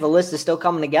just yet because the list is still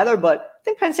coming together, but I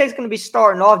think Penn State's going to be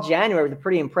starting off January with a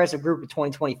pretty impressive group of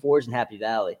 2024s in Happy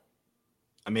Valley.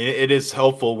 I mean, it is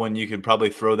helpful when you can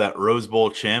probably throw that Rose Bowl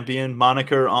champion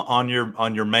moniker on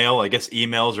your mail, I guess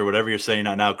emails or whatever you're saying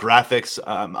now. Graphics,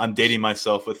 I'm dating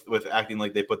myself with acting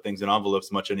like they put things in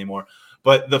envelopes much anymore.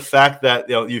 But the fact that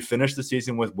you finished the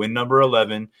season with win number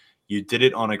 11, you did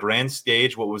it on a grand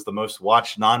stage, what was the most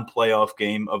watched non-playoff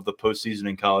game of the postseason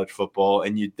in college football,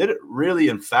 and you did it really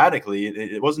emphatically.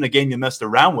 It wasn't a game you messed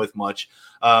around with much.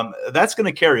 That's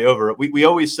going to carry over. We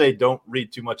always say don't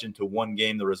read too much into one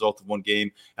game, the result of one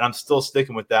game, and I'm still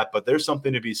sticking with that. But there's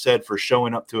something to be said for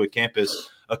showing up to a campus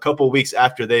a couple weeks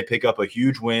after they pick up a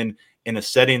huge win in a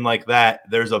setting like that.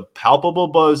 There's a palpable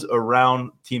buzz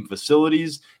around team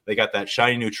facilities. They got that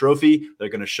shiny new trophy. They're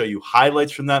going to show you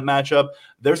highlights from that matchup.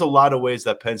 There's a lot of ways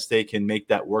that Penn State can make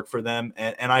that work for them.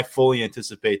 And I fully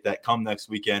anticipate that come next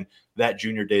weekend, that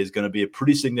junior day is going to be a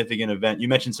pretty significant event. You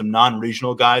mentioned some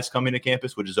non-regional guys coming to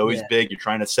campus, which is always big. You're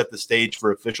trying to set the stage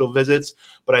for official visits.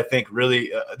 But I think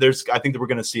really I think that we're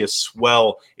going to see a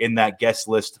swell in that guest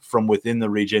list from within the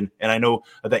region. And I know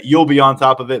that you'll be on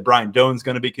top of it. Brian Doan's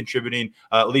going to be contributing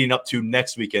leading up to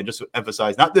next weekend. Just to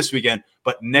emphasize, not this weekend,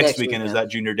 but next weekend is that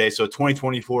junior day. So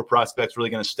 2024 prospects really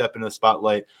going to step into the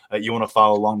spotlight. You want to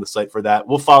follow along the site for that.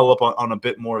 We'll follow up on a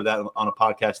bit more of that on a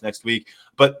podcast next week.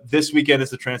 But this weekend is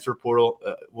the transfer portal.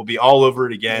 We'll be all over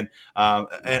it again.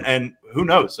 And who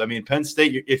knows? I mean, Penn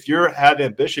State, if you have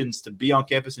ambitions to be on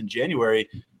campus in January,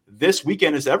 this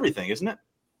weekend is everything, isn't it?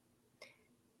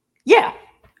 Yeah,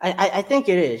 I think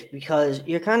it is, because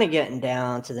you're kind of getting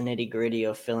down to the nitty-gritty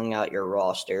of filling out your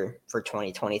roster for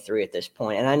 2023 at this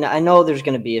point. And I know there's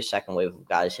going to be a second wave of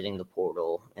guys hitting the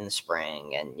portal in the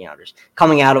spring and, just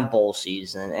coming out of bowl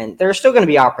season. And there's still going to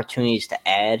be opportunities to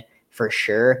add for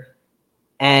sure.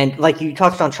 And like you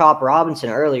touched on Chop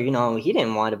Robinson earlier, he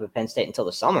didn't wind up at Penn State until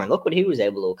the summer. And look what he was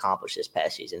able to accomplish this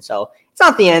past season. So it's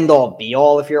not the end-all,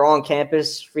 be-all if you're on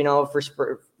campus,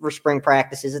 for spring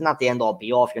practices. It's not the end-all,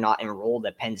 be-all if you're not enrolled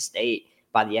at Penn State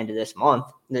by the end of this month.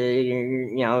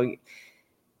 It's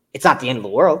not the end of the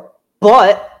world.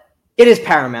 But it is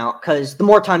paramount, because the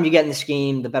more time you get in the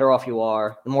scheme, the better off you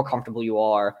are, the more comfortable you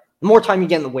are, the more time you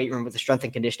get in the weight room with the strength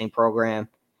and conditioning program,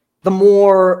 the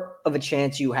more of a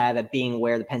chance you have at being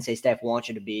where the Penn State staff wants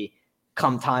you to be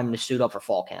come time to suit up for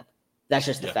fall camp. That's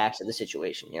just the facts of the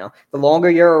situation. The longer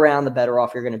you're around, the better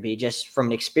off you're going to be, just from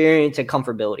an experience and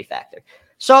comfortability factor.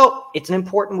 So it's an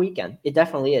important weekend. It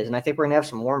definitely is. And I think we're going to have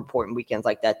some more important weekends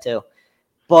like that too.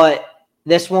 But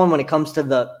this one, when it comes to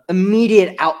the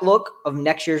immediate outlook of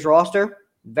next year's roster,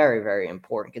 very, very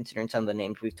important, considering some of the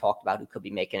names we've talked about who could be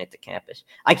making it to campus.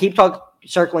 I keep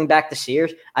circling back to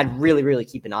Sears. I'd really, really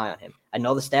keep an eye on him. I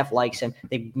know the staff likes him.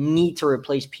 They need to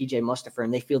replace PJ Mustipher,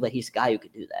 and they feel that he's the guy who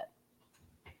could do that.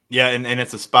 Yeah, and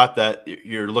it's a spot that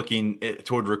you're looking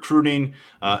toward recruiting.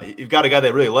 You've got a guy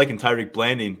that really like in Tyreek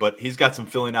Blanding, but he's got some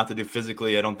filling out to do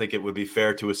physically. I don't think it would be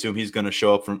fair to assume he's going to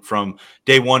show up from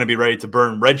day one and be ready to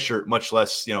burn red shirt, much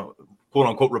less, quote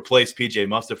unquote, replace PJ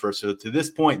Mustipher. So to this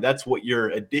point, that's what your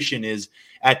addition is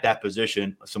at that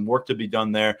position. Some work to be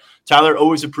done there. Tyler,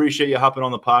 always appreciate you hopping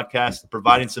on the podcast,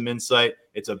 providing some insight.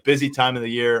 It's a busy time of the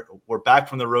year. We're back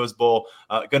from the Rose Bowl.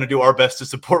 Going to do our best to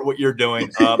support what you're doing.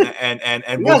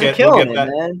 And we'll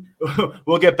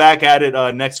get back at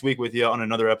it next week with you on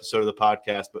another episode of the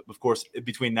podcast. But of course,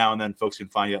 between now and then, folks can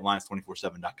find you at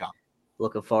Lions247.com.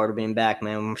 Looking forward to being back,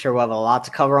 man. I'm sure we'll have a lot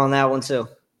to cover on that one too.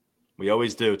 We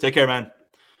always do. Take care, man.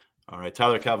 All right,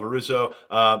 Tyler Calvaruso,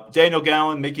 Daniel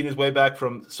Gallen making his way back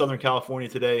from Southern California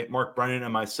today. Mark Brennan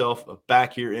and myself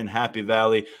back here in Happy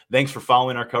Valley. Thanks for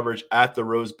following our coverage at the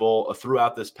Rose Bowl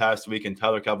throughout this past week. And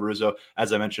Tyler Calvaruso,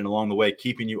 as I mentioned along the way,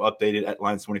 keeping you updated at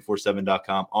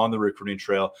Lions247.com on the recruiting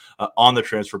trail, on the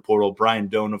transfer portal. Brian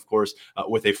Doan, of course,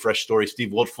 with a fresh story. Steve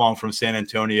Wiltfong from San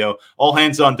Antonio. All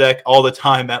hands on deck all the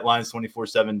time at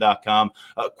Lions247.com.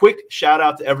 Quick shout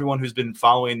out to everyone who's been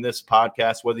following this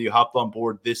podcast, whether you hopped on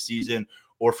board this season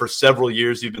or for several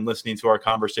years you've been listening to our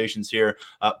conversations here.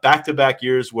 Back-to-back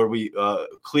years where we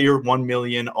clear 1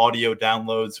 million audio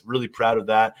downloads. Really proud of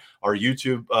that. Our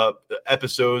YouTube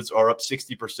episodes are up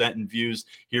 60% in views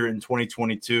here in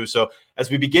 2022. So as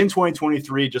we begin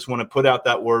 2023, just want to put out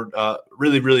that word.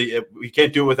 Really, we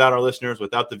can't do it without our listeners,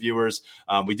 without the viewers.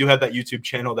 We do have that YouTube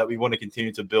channel that we want to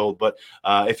continue to build. But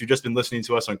if you've just been listening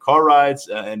to us on car rides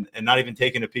and not even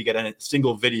taking a peek at a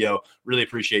single video, really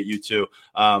appreciate you too.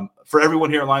 For everyone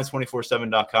here at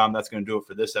Lions247.com, that's going to do it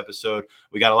for this episode.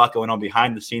 We got a lot going on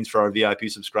behind the scenes for our VIP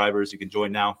subscribers. You can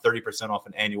join now, 30% off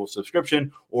an annual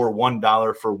subscription or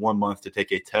 $1 for 1 month to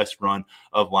take a test run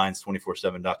of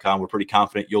Lions247.com. We're pretty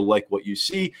confident you'll like what you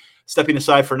see. Stepping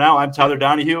aside for now, I'm Tyler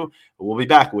Donahue. We'll be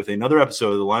back with another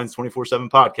episode of the Lions 24/7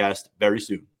 podcast very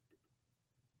soon.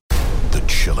 The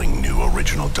chilling new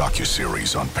original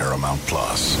docuseries on Paramount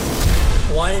Plus.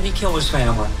 Why did he kill his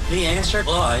family? The answer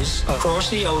lies across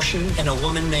the ocean in a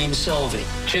woman named Sylvie.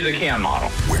 She's a Can model.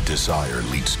 Where desire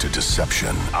leads to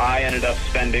deception. I ended up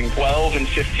spending $12,000 and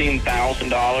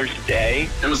 $15,000 a day.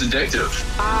 It was addictive.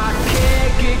 I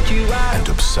can't get you out. And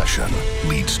obsession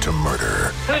leads to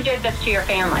murder. Who did this to your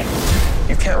family?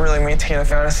 You can't really maintain a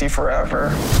fantasy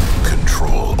forever.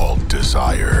 Control Alt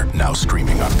Desire. Now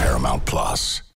streaming on Paramount Plus.